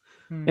see.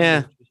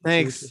 Yeah,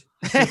 thanks.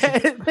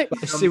 I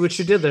see what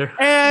you did there.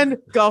 And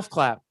golf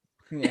clap.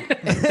 Yeah.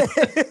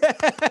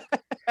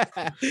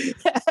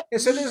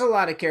 So there's a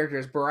lot of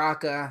characters.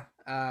 Baraka,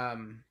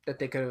 that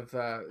they could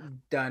have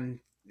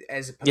done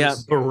as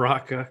opposed to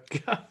Baraka.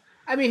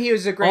 I mean, he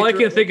was a great. All I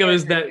can think of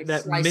is that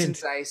Slice mint. And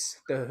Dice.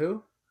 The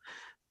who?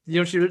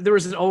 There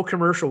was an old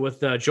commercial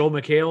with Joel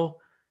McHale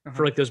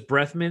for like those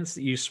breath mints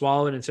that you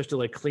swallow and it's just to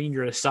like clean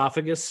your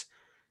esophagus,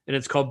 and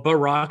it's called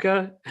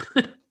Baraka.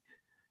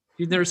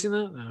 You've never seen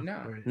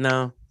that?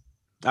 No.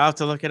 I'll have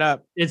to look it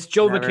up. It's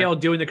Joe McHale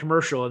doing the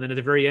commercial, and then at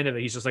the very end of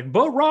it, he's just like,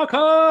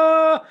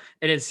 Baraka!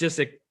 And it's just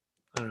like,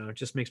 I don't know, it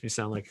just makes me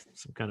sound like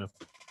some kind of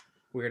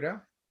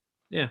weirdo.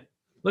 Yeah.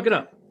 Look it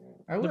up.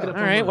 I will. All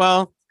right.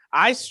 Well,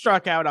 I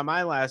struck out on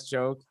my last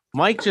joke.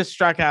 Mike just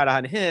struck out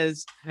on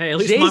his. Hey, at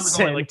least mine was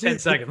only like 10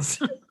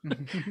 seconds.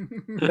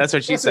 That's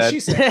what she said.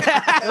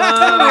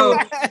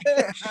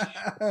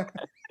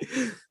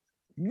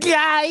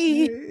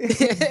 Guy.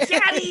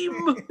 Got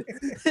him.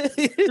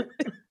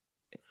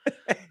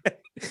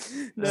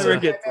 Never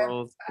gets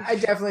old. I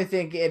definitely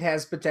think it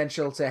has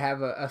potential to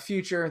have a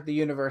future. The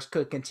universe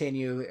could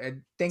continue.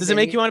 Does it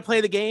make you want to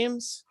play the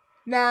games?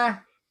 Nah.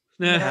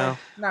 No.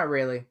 Not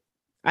really.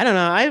 I don't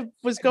know. I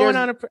was going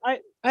on I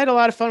had a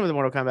lot of fun with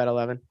Mortal Kombat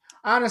 11.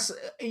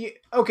 Honestly,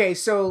 okay,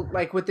 so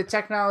like with the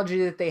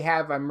technology that they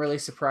have, I'm really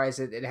surprised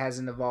that it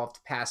hasn't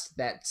evolved past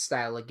that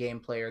style of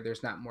gameplay, or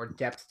there's not more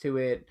depth to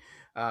it.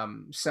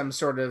 Some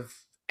sort of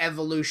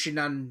evolution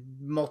on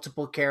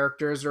multiple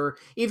characters, or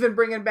even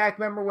bringing back,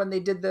 remember when they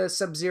did the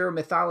Sub-Zero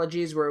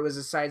mythologies where it was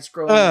a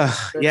side-scrolling?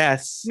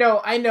 Yes.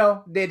 No, I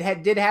know they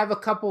did have a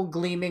couple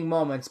gleaming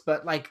moments,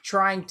 but like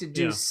trying to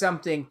do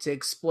something to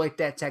exploit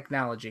that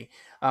technology.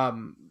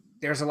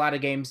 There's a lot of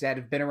games that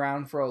have been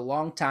around for a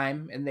long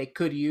time, and they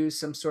could use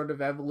some sort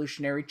of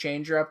evolutionary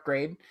change or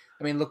upgrade.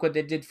 I mean, look what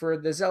they did for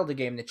the Zelda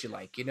game that you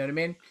like. You know what I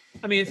mean?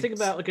 I mean, think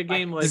about like a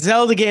game like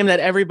Zelda game that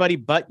everybody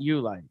but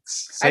you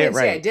likes. I didn't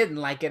say I didn't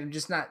like it. I'm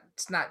just not.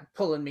 It's not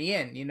pulling me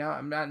in. You know,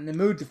 I'm not in the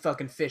mood to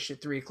fucking fish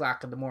at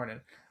 3:00 in the morning.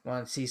 I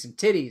want to see some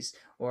titties,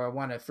 or I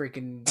want to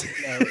freaking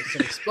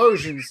some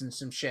explosions and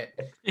some shit.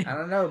 I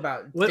don't know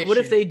about. What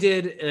if they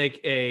did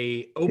like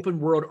a open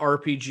world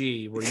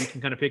RPG where you can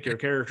kind of pick your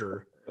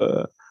character?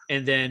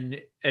 And then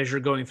as you're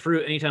going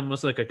through, anytime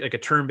it's like a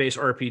turn-based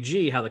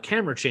RPG, how the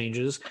camera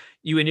changes,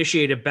 you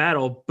initiate a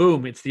battle,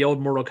 boom, it's the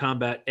old Mortal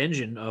Kombat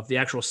engine of the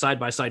actual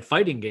side-by-side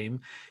fighting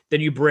game.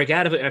 Then you break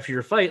out of it after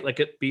your fight,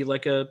 like it be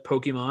like a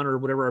Pokemon or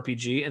whatever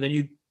RPG, and then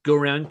you go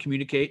around,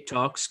 communicate,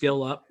 talk,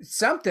 skill up.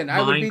 Something.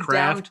 I would be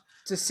down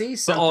to see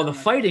something. But all the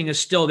fighting is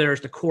still there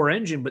as the core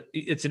engine, but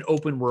it's an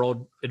open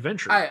world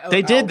adventure.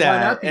 They did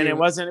that, and it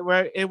wasn't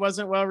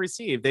well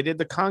received. They did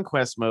the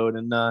conquest mode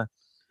and the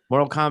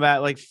Mortal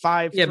Kombat like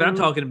 5. Yeah, but I'm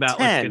talking about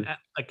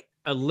like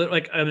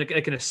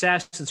an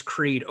Assassin's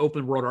Creed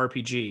open world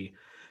RPG.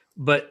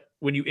 But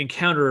when you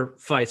encounter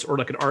fights, or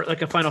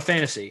like a Final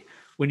Fantasy,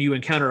 when you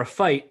encounter a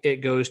fight, it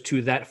goes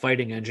to that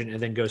fighting engine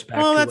and then goes back.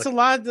 Well, to that's a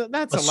lot.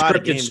 That's a lot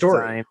of game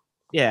story. Design.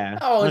 Yeah.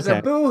 Oh, it's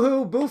a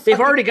boo-hoo. They've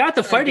already got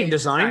the fighting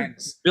design.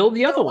 Build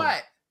the other one.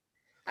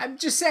 I'm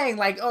just saying,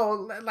 like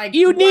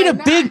you need a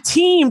big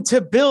team to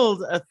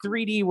build a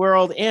 3D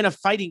world and a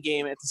fighting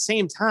game at the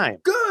same time.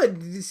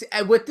 Good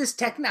with this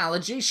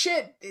technology,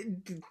 shit.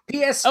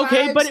 PS5.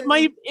 Okay, but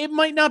it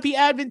might not be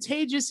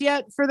advantageous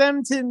yet for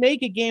them to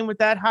make a game with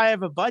that high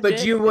of a budget.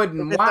 But you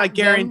wouldn't want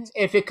them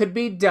if it could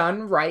be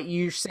done right.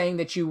 You're saying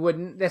that you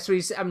wouldn't. That's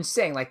what I'm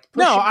saying. Like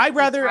no, I'd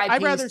rather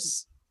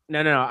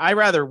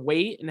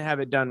wait and have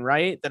it done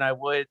right than I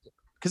would.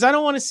 Because I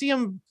don't want to see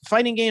them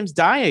fighting games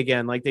die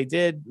again like they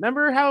did.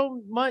 Remember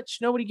how much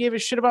nobody gave a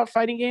shit about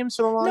fighting games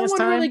for the longest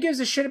time? No one really gives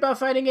a shit about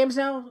fighting games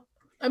now.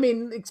 I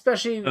mean,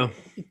 especially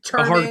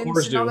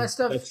turn-ins and all that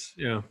stuff.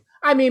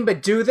 I mean,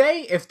 but do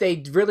they? If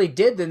they really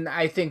did, then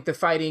I think the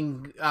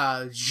fighting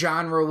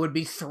genre would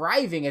be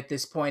thriving at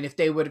this point if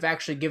they would have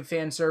actually give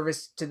fan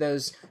service to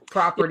those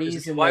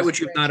properties. Why would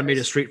you not have made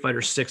a Street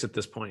Fighter 6 at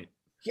this point?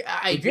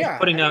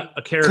 Putting a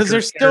character because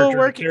they're still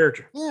working.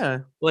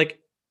 Yeah, like.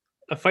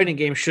 A fighting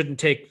game shouldn't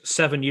take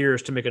 7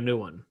 years to make a new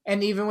one.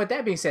 And even with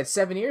that being said,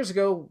 7 years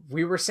ago,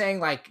 we were saying,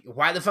 like,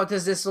 why the fuck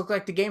does this look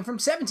like the game from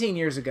 17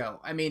 years ago?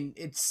 I mean,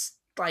 it's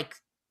like,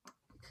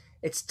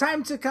 it's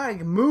time to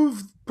kind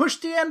of push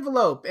the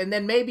envelope, and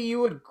then maybe you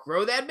would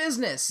grow that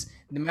business.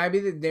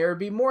 Maybe there would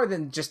be more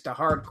than just a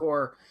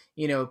hardcore,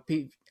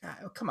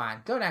 come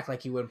on, don't act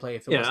like you wouldn't play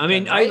if it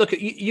wasn't done,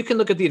 right? You can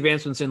look at the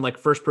advancements in like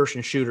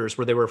first-person shooters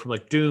where they were from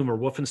like Doom or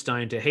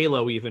Wolfenstein to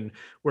Halo, even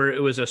where it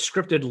was a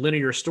scripted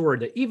linear story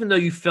that even though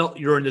you felt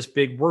you're in this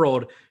big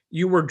world,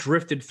 you were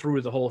drifted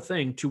through the whole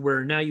thing to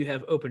where now you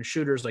have open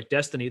shooters like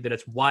Destiny that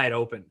it's wide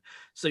open.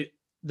 So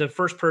the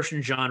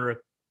first-person genre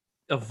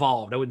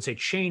evolved. I wouldn't say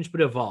changed,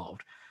 but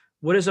evolved.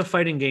 What has a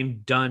fighting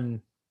game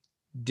done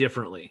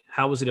differently?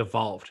 How was it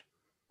evolved?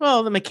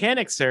 Well, the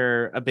mechanics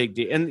are a big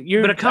deal,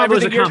 but a combo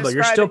is a combo.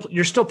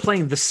 You're still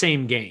playing the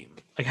same game.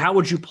 Like, how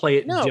would you play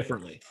it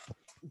differently?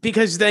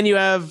 Because then you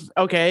have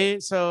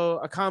so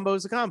a combo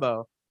is a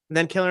combo, and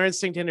then Killer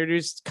Instinct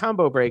introduced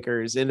combo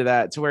breakers into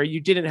that to where you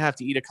didn't have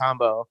to eat a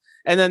combo,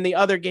 and then the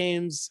other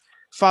games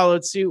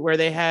followed suit where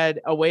they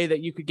had a way that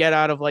you could get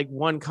out of like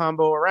one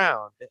combo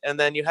around, and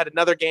then you had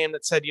another game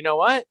that said, you know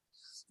what?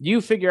 You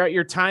figure out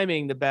your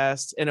timing the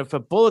best. And if a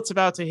bullet's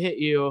about to hit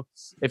you,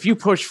 if you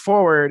push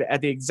forward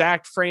at the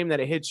exact frame that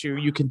it hits you,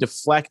 you can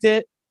deflect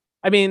it.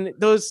 I mean,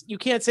 you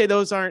can't say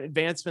those aren't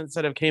advancements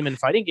that have came in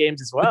fighting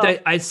games as well.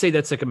 I'd say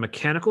that's like a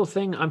mechanical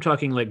thing. I'm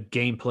talking like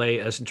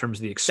gameplay as in terms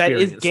of the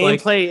experience.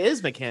 Gameplay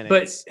is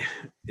mechanics.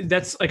 But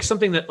that's like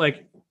something that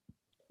like,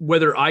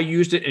 whether I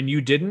used it and you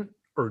didn't,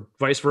 or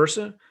vice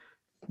versa,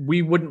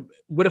 we wouldn't,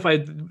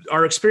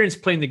 our experience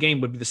playing the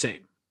game would be the same.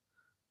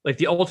 Like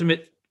the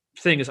ultimate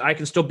thing is I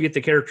can still beat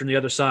the character on the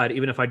other side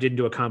even if I didn't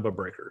do a combo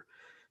breaker.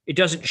 It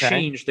doesn't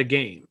change the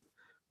game.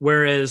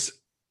 Whereas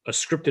a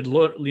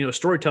scripted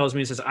story tells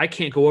me, it says I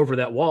can't go over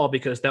that wall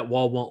because that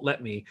wall won't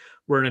let me.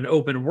 Where in an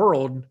open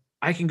world,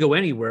 I can go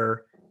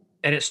anywhere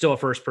and it's still a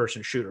first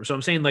person shooter. So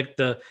I'm saying like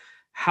the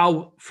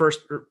how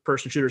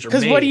first-person shooters are made.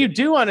 Because what do you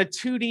do on a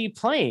 2D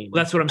plane?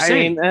 Well, that's what I'm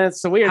saying. I mean,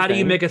 that's the weird How thing. do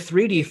you make a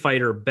 3D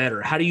fighter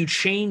better? How do you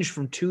change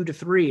from 2 to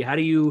 3? How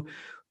do you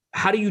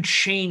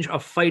change a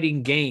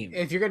fighting game?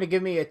 If you're going to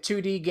give me a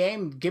 2D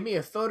game, give me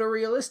a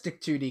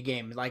photorealistic 2D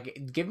game.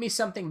 Like, give me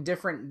something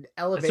different,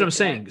 elevate. That's what I'm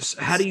saying.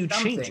 How do you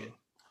change it?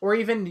 Or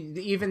even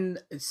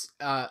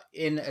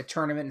in a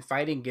tournament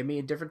fighting, give me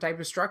a different type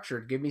of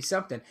structure. Give me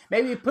something.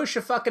 Maybe push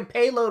a fucking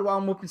payload while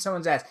I'm whooping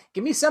someone's ass.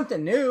 Give me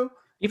something new.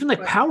 Even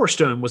like Power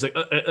Stone was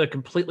a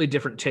completely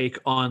different take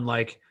on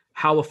like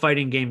how a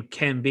fighting game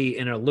can be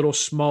in a little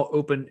small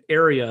open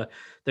area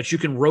that you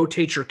can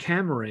rotate your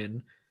camera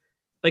in,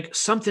 like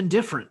something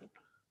different.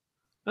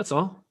 That's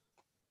all.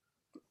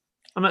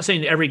 I'm not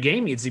saying every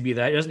game needs to be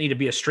that. It doesn't need to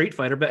be a Street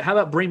Fighter, but how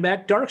about bring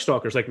back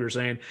Darkstalkers like we were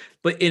saying,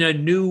 but in a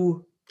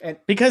new...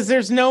 Because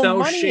there's no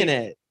money in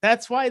it.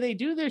 That's why they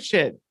do this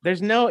shit.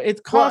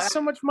 It costs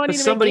so much money.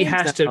 Somebody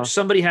has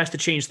to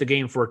change the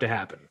game for it to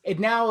happen. It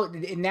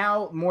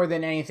now more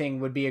than anything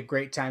would be a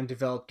great time to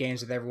develop games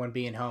with everyone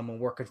being home and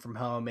working from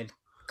home, and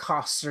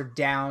costs are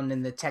down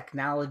and the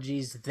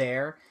technology's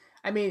there.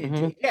 I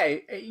mean, yeah,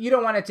 you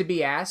don't want it to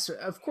be ass.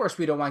 Of course,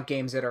 we don't want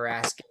games that are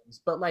ass games.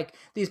 But like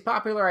these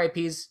popular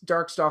IPs,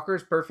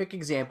 Darkstalkers, perfect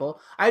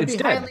example. I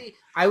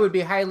would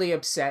be highly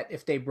upset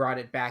if they brought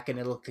it back and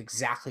it looked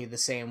exactly the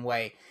same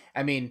way.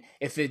 I mean,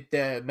 if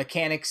the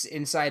mechanics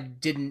inside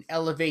didn't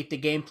elevate the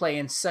gameplay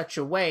in such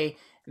a way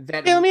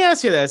that. Hey, let me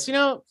ask you this.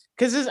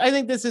 Because I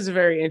think this is a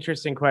very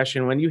interesting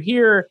question. When you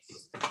hear,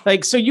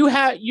 like, so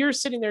you're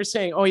sitting there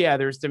saying, "Oh yeah,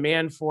 there's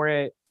demand for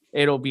it.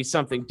 It'll be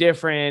something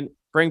different.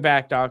 Bring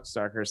back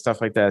Darkstalkers,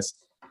 stuff like this."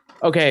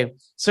 Okay,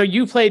 so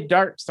you played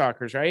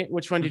Darkstalkers, right?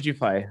 Which one did you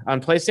play?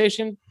 On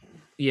PlayStation?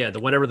 Yeah, the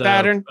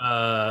Saturn?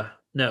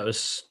 No, it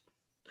was...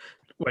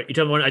 What, you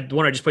talking about the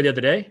one I just played the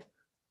other day?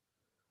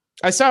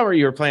 I saw where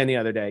you were playing the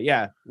other day.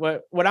 Yeah.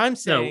 What I'm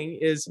saying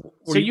is,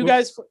 so you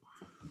guys...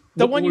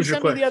 The one you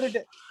sent me the other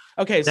day...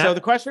 Okay, so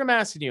the question I'm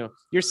asking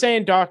you're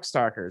saying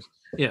Darkstalkers.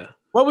 Yeah.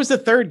 What was the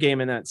third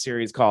game in that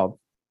series called?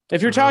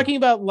 If you're talking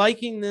about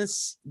liking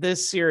this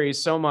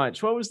series so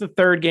much, what was the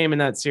third game in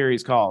that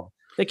series called?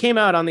 They came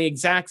out on the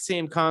exact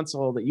same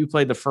console that you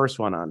played the first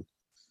one on.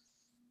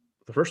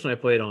 The first one I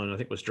played on, I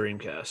think, was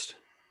Dreamcast.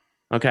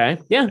 Okay.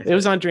 Yeah, it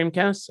was on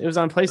Dreamcast. It was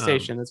on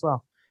PlayStation as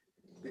well.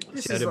 I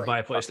didn't buy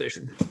a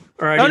PlayStation.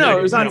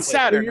 It was on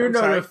Saturn. You're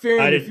not a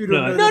fan if you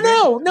don't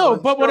know. No.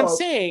 But what I'm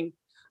saying,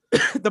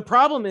 the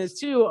problem is,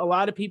 too, a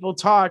lot of people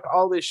talk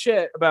all this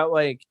shit about,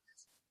 like,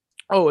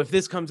 oh, if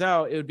this comes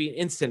out, it would be an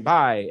instant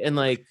buy. And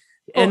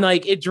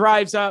it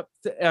drives up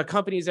a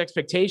company's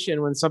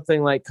expectation when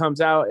something like comes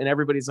out and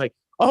everybody's like,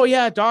 oh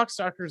yeah,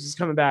 Darkstalkers is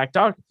coming back.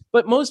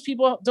 But most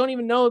people don't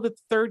even know that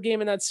the third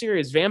game in that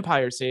series,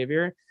 Vampire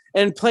Savior,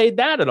 and played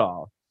that at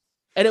all.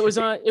 And it was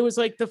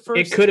like the first.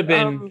 It could have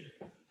been,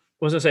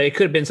 it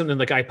could have been something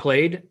like I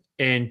played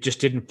and just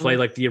didn't play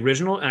like the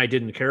original, and I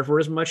didn't care for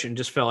it as much and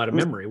just fell out of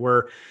memory.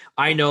 Where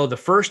I know the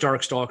first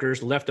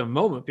Darkstalkers left a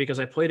moment because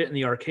I played it in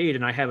the arcade,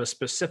 and I have a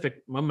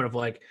specific moment of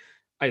like,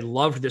 I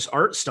loved this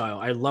art style.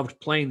 I loved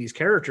playing these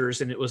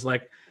characters, and it was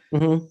like,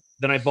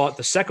 then I bought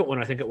the second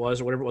one, I think it was,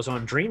 or whatever it was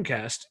on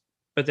Dreamcast.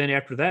 But then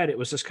after that, it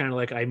was just kind of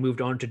like I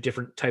moved on to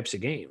different types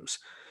of games.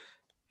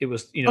 It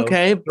was,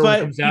 okay,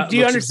 but do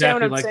you understand exactly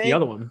what I'm like saying? The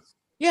other one.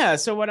 Yeah,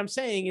 so what I'm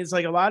saying is,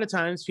 like, a lot of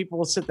times people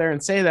will sit there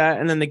and say that,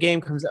 and then the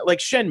game comes out. Like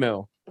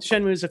Shenmue.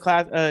 Shenmue's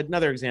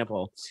another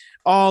example.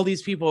 All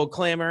these people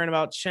clamoring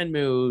about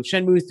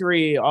Shenmue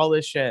 3, all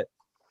this shit.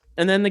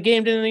 And then the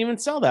game didn't even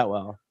sell that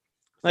well.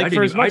 Like, I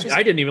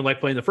didn't even like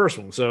playing the first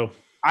one, so...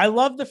 I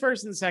loved the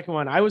first and the second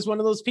one. I was one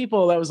of those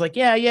people that was like,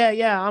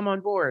 yeah, I'm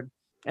on board.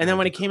 And then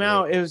when it came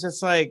out, it was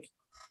just like,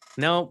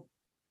 nope,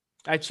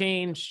 I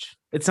changed.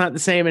 It's not the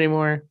same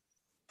anymore.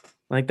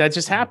 Like, that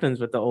just happens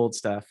with the old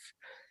stuff.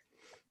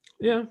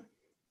 Yeah.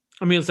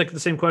 I mean, it's like the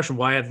same question.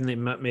 Why haven't they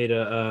made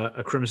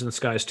a Crimson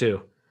Skies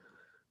 2?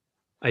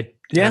 I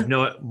have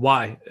no...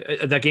 Why?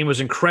 That game was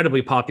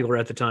incredibly popular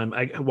at the time.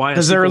 Why?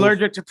 Because they're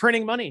allergic to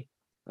printing money,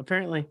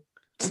 apparently.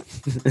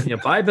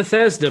 Buy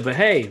Bethesda, but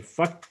hey,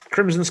 fuck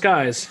Crimson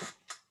Skies.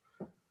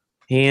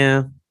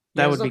 Yeah,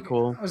 that would be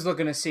cool. I was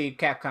looking to see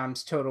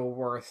Capcom's total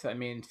worth. I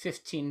mean,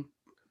 16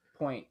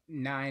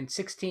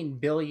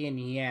 billion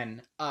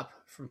yen, up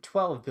from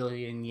 12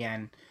 billion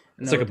yen.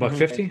 It's like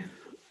 $1.50.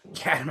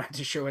 Yeah, I'm not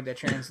too sure what that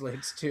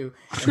translates to.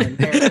 But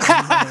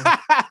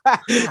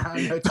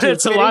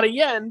it's a lot of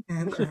yen.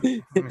 Let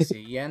me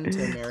see, yen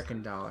to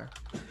American dollar.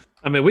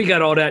 I mean, we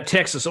got all that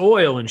Texas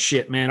oil and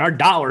shit, man. Our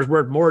dollar's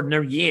worth more than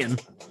their yen.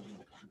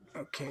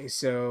 Okay,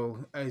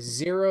 so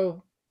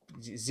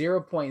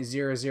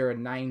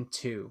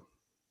 0.0092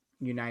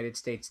 United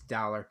States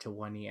dollar to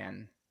 1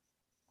 yen.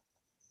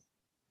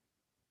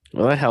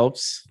 Well, that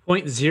helps.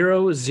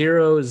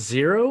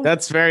 0.000?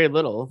 That's very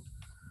little.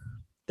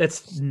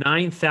 That's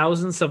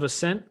 9,000ths of a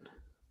cent.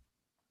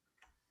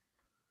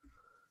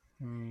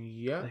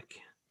 Yeah.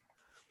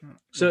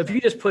 So if you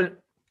just put,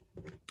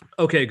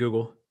 okay,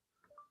 Google,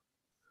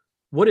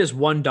 what is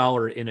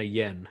 $1 in a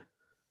yen?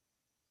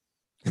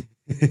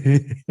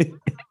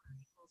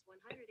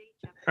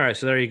 All right,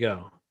 so there you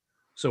go.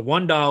 So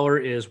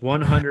 $1 is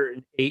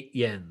 108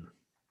 yen.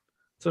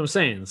 That's what I'm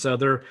saying. So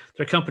their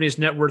company's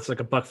net worth's like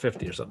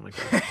 $1.50 or something like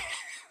that.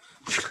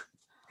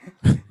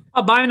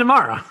 I'll buy them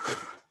tomorrow.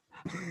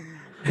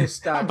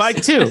 I'll buy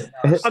 2.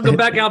 I'll go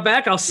back out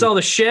back. I'll sell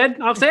the shed.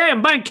 I'll say, hey,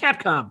 I'm buying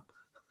Capcom.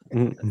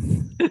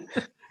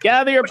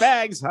 Gather your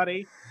bags,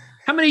 honey.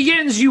 How many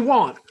yens you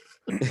want?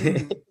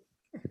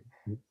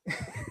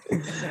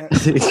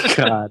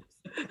 God.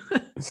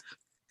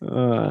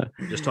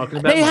 Just talking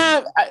about they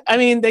have. I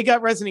mean, they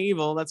got Resident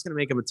Evil. That's going to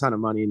make them a ton of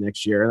money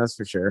next year. That's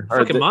for sure.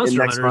 Fucking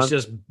Monster Hunter is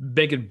just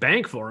making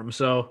bank for them.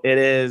 So it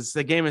is.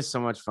 The game is so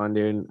much fun,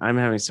 dude. I'm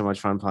having so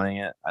much fun playing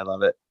it. I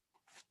love it.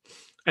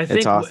 I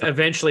think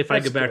eventually, if I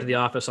get back to the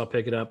office, I'll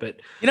pick it up. But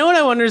you know what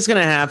I wonder is going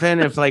to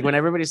happen if, like, when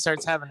everybody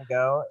starts having to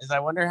go, is I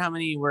wonder how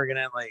many we're going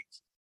to like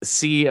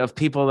see of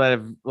people that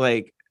have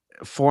like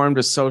formed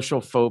a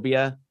social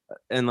phobia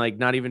and like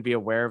not even be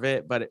aware of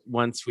it. But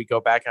once we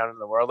go back out into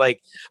the world,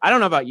 like, I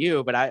don't know about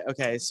you, but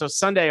so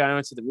Sunday I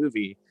went to the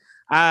movie.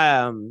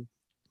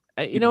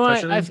 You know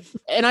what?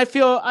 I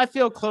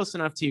feel close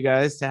enough to you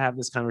guys to have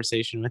this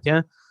conversation with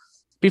you.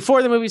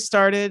 Before the movie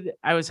started,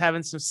 I was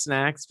having some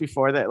snacks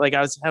before that. Like I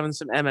was having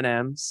some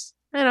M&Ms.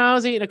 And I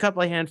was eating a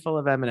couple of handful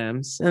of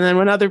M&Ms. And then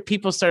when other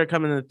people started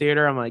coming to the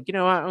theater, I'm like, you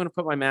know what? I'm going to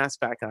put my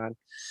mask back on.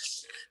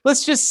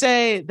 Let's just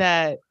say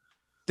that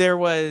there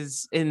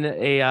was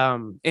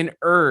an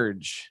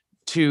urge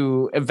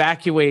to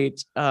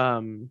evacuate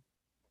an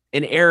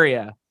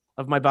area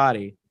of my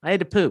body. I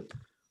had to poop.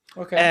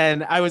 Okay.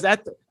 And I was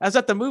at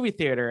the movie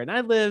theater, and I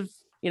live,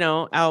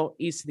 out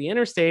east of the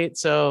interstate.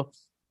 So,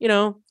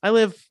 I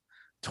live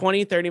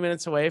 20, 30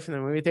 minutes away from the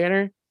movie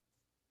theater.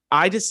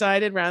 I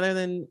decided rather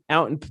than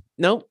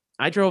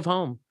I drove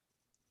home.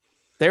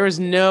 There was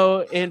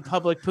no in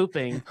public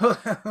pooping.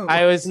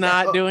 I was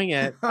not doing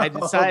it. I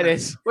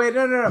decided. Wait,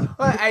 no.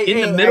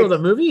 In the middle of the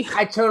movie?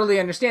 I totally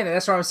understand it.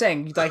 That's what I'm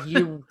saying. Like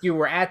you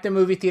were at the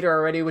movie theater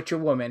already with your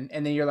woman,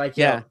 and then you're like,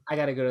 yeah, I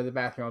got to go to the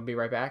bathroom. I'll be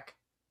right back.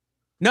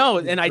 No,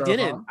 and I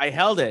didn't. Home? I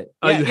held it.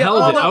 Oh, you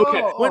held it.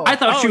 Okay. I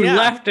thought you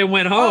left and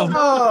went home.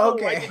 Oh,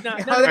 okay.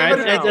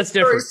 That's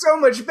different. So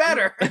much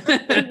better.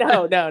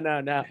 No.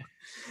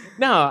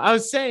 No, I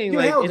was saying you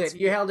held it.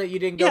 You held it. You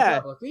didn't go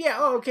public. Yeah.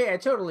 Oh, okay. I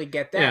totally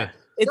get that. Yeah.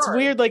 It's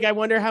weird. Like, I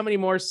wonder how many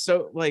more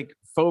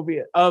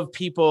phobia of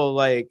people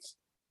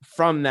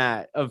from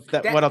that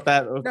what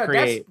that will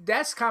create.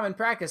 That's common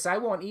practice. I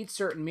won't eat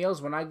certain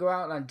meals when I go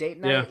out on date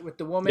night with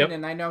the woman,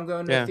 and I know I'm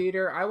going to the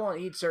theater. I won't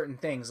eat certain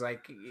things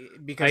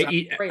because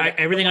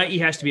everything I eat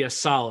has to be a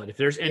solid. If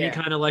there's any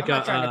kind of I'm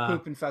not trying to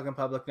poop in fucking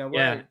public. No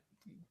way.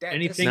 Yeah.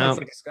 Anything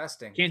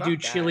disgusting. Can't do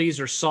chilies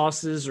or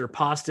sauces or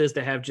pastas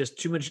that have just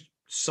too much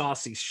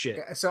saucy shit.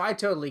 So I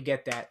totally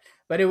get that.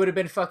 But it would have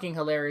been fucking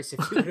hilarious if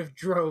you would have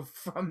drove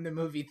from the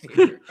movie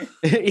theater.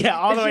 Yeah,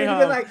 all the way home.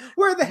 Been like,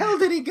 where the hell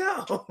did he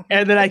go?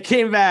 And then I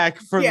came back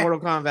for Mortal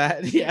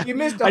Kombat. Yeah, you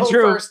missed the whole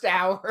first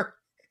hour.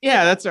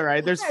 Yeah, that's all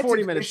right. There's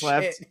 40 minutes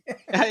left.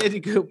 I had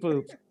to go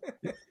poop.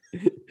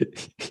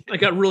 I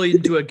got really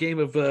into a game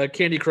of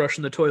Candy Crush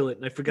in the toilet,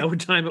 and I forgot what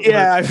time it was.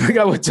 Yeah, I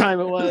forgot what time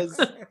it was.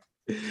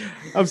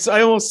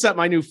 I almost set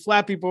my new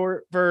Flappy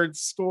Bird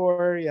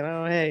score.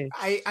 Hey.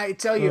 I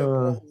tell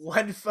you,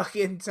 one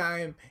fucking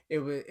time it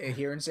was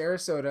here in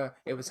Sarasota.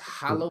 It was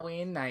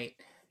Halloween night.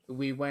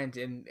 We went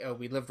and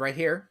we lived right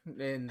here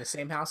in the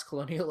same house,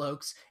 Colonial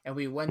Oaks, and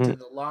we went to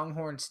the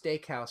Longhorn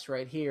Steakhouse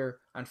right here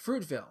on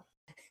Fruitville.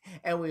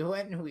 And we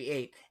went and we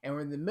ate, and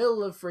we're in the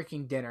middle of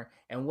freaking dinner,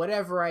 and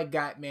whatever I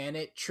got, man,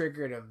 it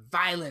triggered a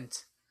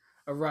violent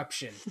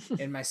eruption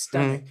in my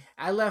stomach.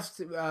 I left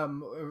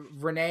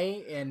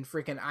Renee and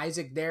freaking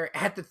Isaac there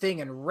at the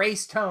thing and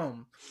raced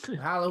home.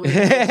 Halloween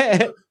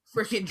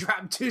freaking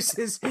dropped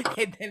deuces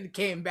and then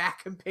came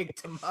back and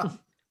picked him up.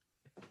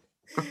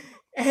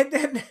 And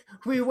then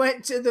we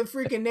went to the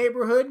freaking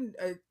neighborhood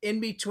in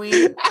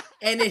between,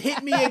 and it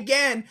hit me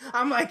again.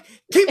 I'm like,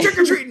 keep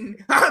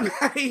trick-or-treating. I'm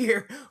out of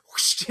here.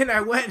 And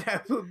I went, I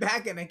pooped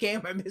back, and I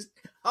came. I missed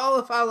all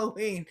of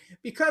Halloween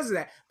because of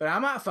that. But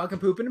I'm not fucking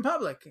pooping in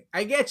public.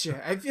 I get you.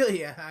 I feel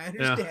you. I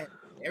understand.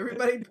 Yeah.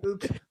 Everybody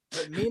poops,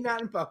 but me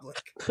not in public.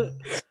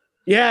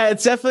 Yeah,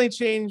 it's definitely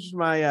changed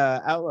my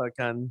outlook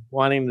on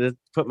wanting to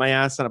put my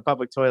ass on a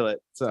public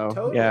toilet. So,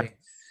 totally.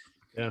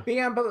 Yeah.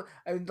 Being on public,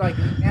 like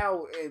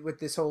now with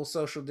this whole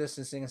social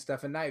distancing and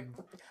stuff, and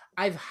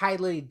I've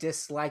highly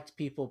disliked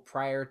people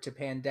prior to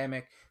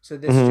pandemic, so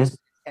this just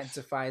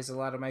intensifies a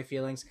lot of my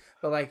feelings.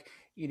 But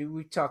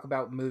we talk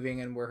about moving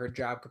and where her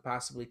job could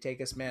possibly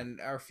take us. Man,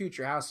 our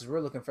future houses,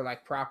 we're looking for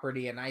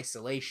property and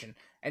isolation.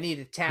 I need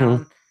a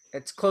town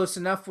that's close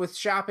enough with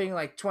shopping,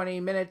 20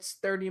 minutes,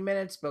 30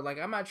 minutes, but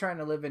I'm not trying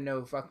to live in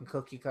no fucking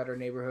cookie cutter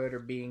neighborhood or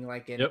being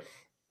in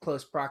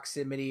close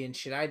proximity and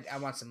shit. I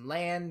want some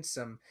land,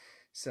 some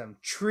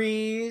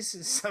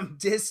trees, some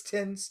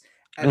distance.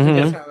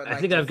 I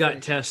think I've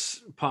got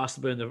tests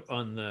possibly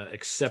on the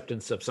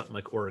acceptance of something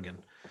like Oregon.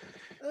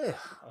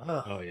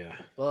 Oh yeah.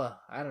 Well,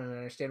 I don't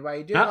understand why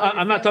you do.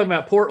 I'm not talking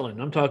about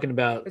Portland. I'm talking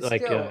about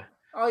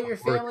all your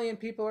family and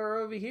people are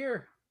over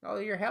here.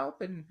 All your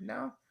help and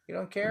no. You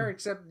don't care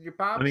except your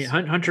pops. I mean,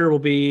 Hunter will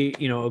be,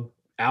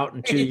 out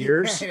in 2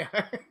 years.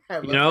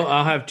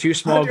 I'll have two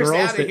small Hunter's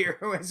girls. Out of here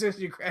as soon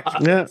as you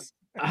graduate. Yeah.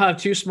 I have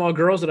two small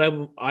girls that I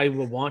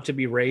will want to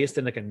be raised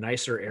in like a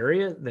nicer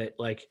area that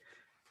like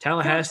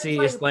Tallahassee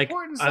is like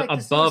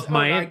above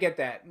Miami. I get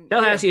that.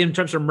 Tallahassee in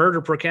terms of murder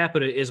per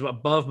capita is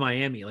above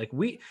Miami. Like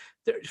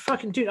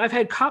fucking dude, I've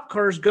had cop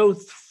cars go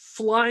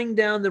flying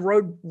down the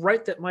road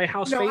right that my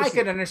house faces. I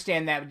could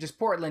understand that, but just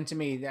Portland to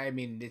me, I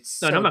mean,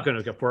 it's no, I'm not going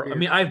to go Portland. I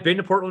mean, I've been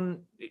to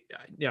Portland.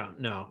 Yeah,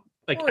 no,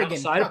 like Oregon,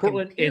 outside of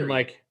Portland,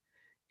 period.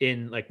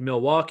 in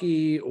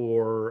Milwaukee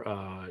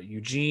or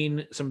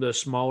Eugene, some of those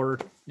smaller,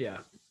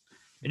 and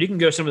you can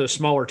go to some of those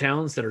smaller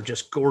towns that are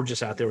just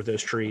gorgeous out there with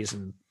those trees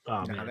and.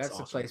 That's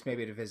awesome. A place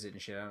maybe to visit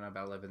and shit. I don't know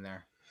about living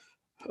there.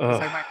 It's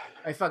like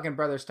my fucking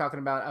brother's talking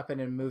about upping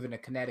and moving to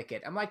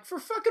Connecticut. I'm like, for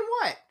fucking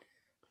what?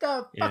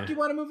 The fuck you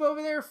want to move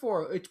over there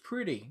for? It's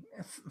pretty.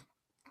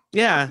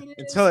 Yeah,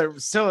 until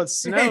it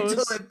snows.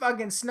 Until it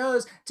fucking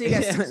snows. Till you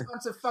got 6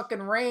 months of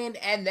fucking rain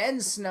and then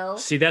snow.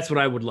 See, that's what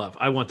I would love.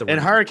 I want the rain.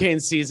 And hurricane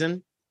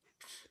season.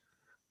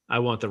 I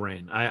want the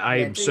rain. I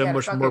am so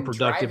much more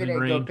productive in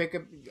rain.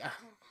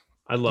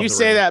 I love. You the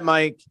say rain. that,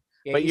 Mike.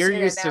 Yeah, but you're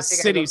used to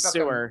city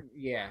sewer.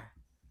 Yeah.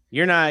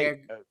 You're not.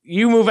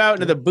 You move out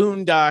into the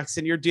boondocks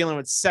and you're dealing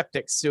with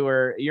septic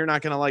sewer. You're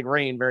not going to like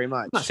rain very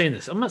much. I'm not saying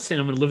this. I'm not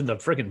saying I'm going to live in the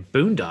freaking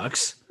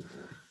boondocks.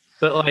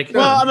 But like,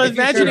 well, I'm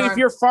imagining if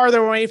you're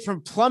farther away from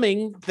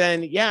plumbing,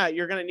 then yeah,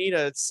 you're going to need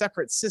a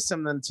separate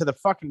system than to the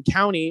fucking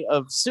county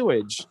of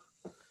sewage.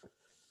 Where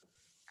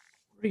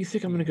do you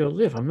think I'm going to go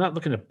live? I'm not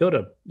looking to build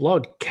a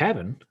log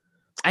cabin.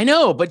 I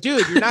know, but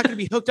dude, you're not going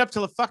to be hooked up to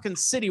the fucking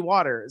city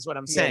water is what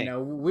I'm saying. No,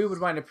 we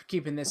would wind up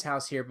keeping this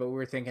house here, but we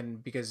were thinking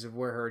because of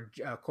where her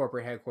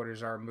corporate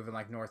headquarters are, moving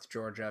like North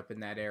Georgia up in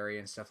that area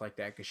and stuff like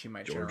that, because she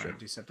might turn around and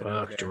do something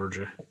over there.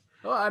 Georgia.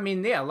 Well, I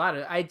mean, yeah,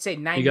 I'd say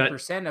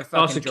 90% of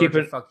fucking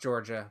Georgia fuck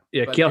Georgia.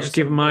 Yeah, also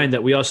keep in mind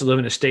that we also live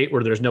in a state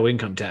where there's no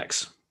income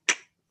tax.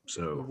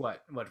 So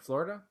what,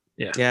 Florida?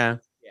 Yeah. Yeah.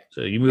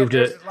 So you moved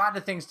there's a lot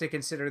of things to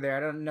consider there. I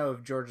don't know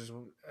if Georgia's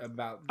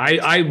about.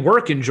 I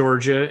work in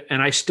Georgia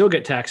and I still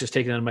get taxes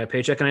taken out of my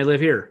paycheck and I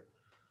live here.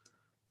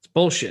 It's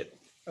bullshit.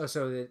 Oh,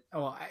 so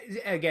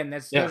again,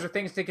 those are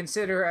things to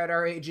consider at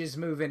our ages,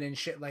 moving and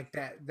shit like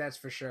that. That's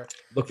for sure.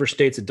 Look for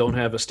states that don't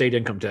have a state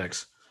income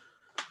tax.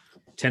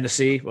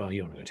 Tennessee. Well,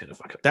 you don't go to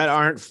Tennessee. That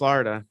aren't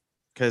Florida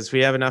because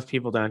we have enough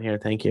people down here.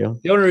 Thank you.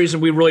 The only reason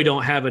we really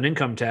don't have an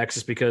income tax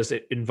is because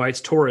it invites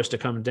tourists to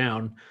come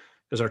down.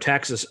 Because our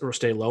taxes will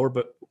stay lower,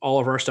 but all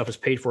of our stuff is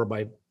paid for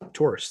by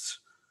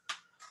tourists.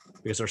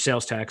 Because our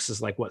sales tax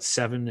is like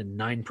 7 and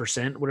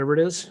 9%, whatever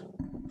it is.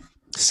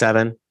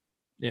 7.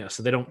 Yeah,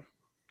 so they don't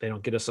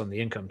get us on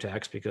the income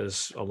tax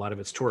because a lot of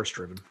it's tourist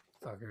driven.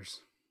 Fuckers.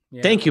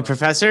 Yeah, Thank you,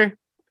 Professor.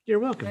 You're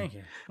welcome. Thank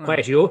you.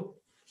 Quiet you.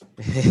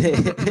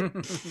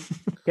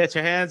 Get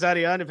your hands out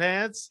of your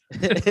underpants.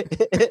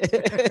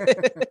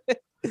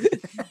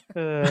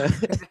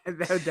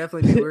 That would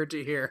definitely be weird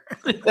to hear.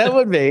 That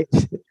would be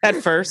at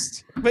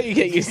first, but you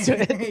get used to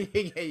it.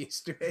 You get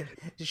used to it.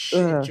 Just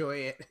enjoy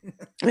it.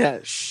 Yeah,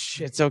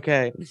 it's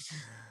okay.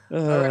 All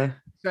right.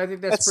 So I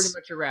think that's pretty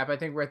much a wrap. I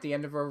think we're at the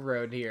end of our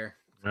road here.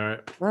 All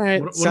right.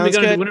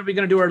 When are we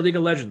gonna do our League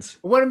of Legends?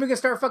 When are we gonna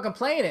start fucking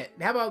playing it?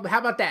 How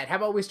about that? How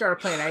about we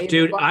start playing? I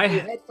bought new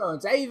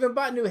headphones. I even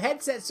bought new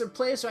headsets to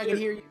play so I can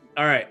hear you.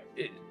 All right.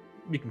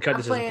 You can cut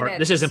this as part.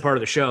 This isn't part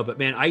of the show, but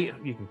man,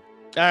 you can.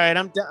 All right,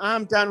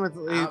 I'm done with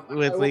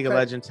League of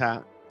Legends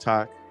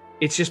talk.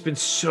 It's just been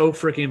so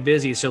freaking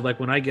busy. So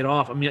like when I get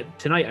off, I mean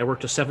tonight I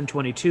worked till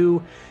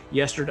 7:22.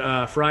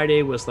 Yesterday,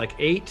 Friday was like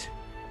 8.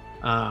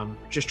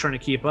 Just trying to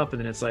keep up, and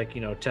then it's like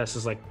Tess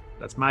is like,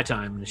 that's my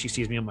time, and she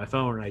sees me on my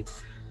phone. And I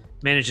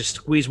managed to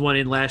squeeze one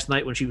in last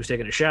night when she was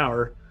taking a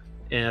shower,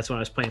 and that's when I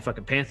was playing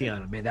fucking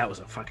Pantheon. And man, that was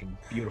a fucking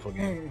beautiful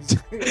game.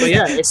 But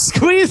yeah,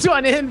 squeezed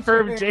one in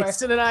for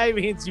Jason and I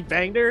means you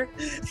banged her,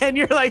 and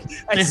you're like,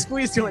 I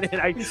squeezed one in.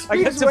 I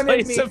got to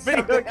play some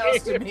video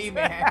games. To me,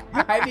 man.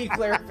 I need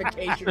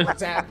clarification.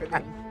 What's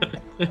happening?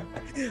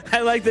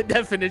 I like the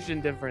definition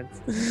difference.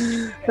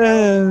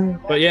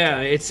 But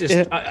yeah, it's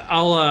just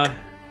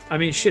I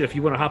mean, shit. If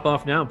you want to hop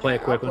off now and play a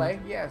quick one,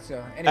 yeah. So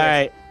anyways. All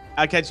right,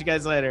 I'll catch you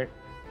guys later.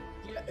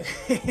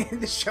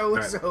 The show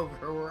is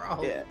over. We're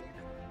all. Yeah.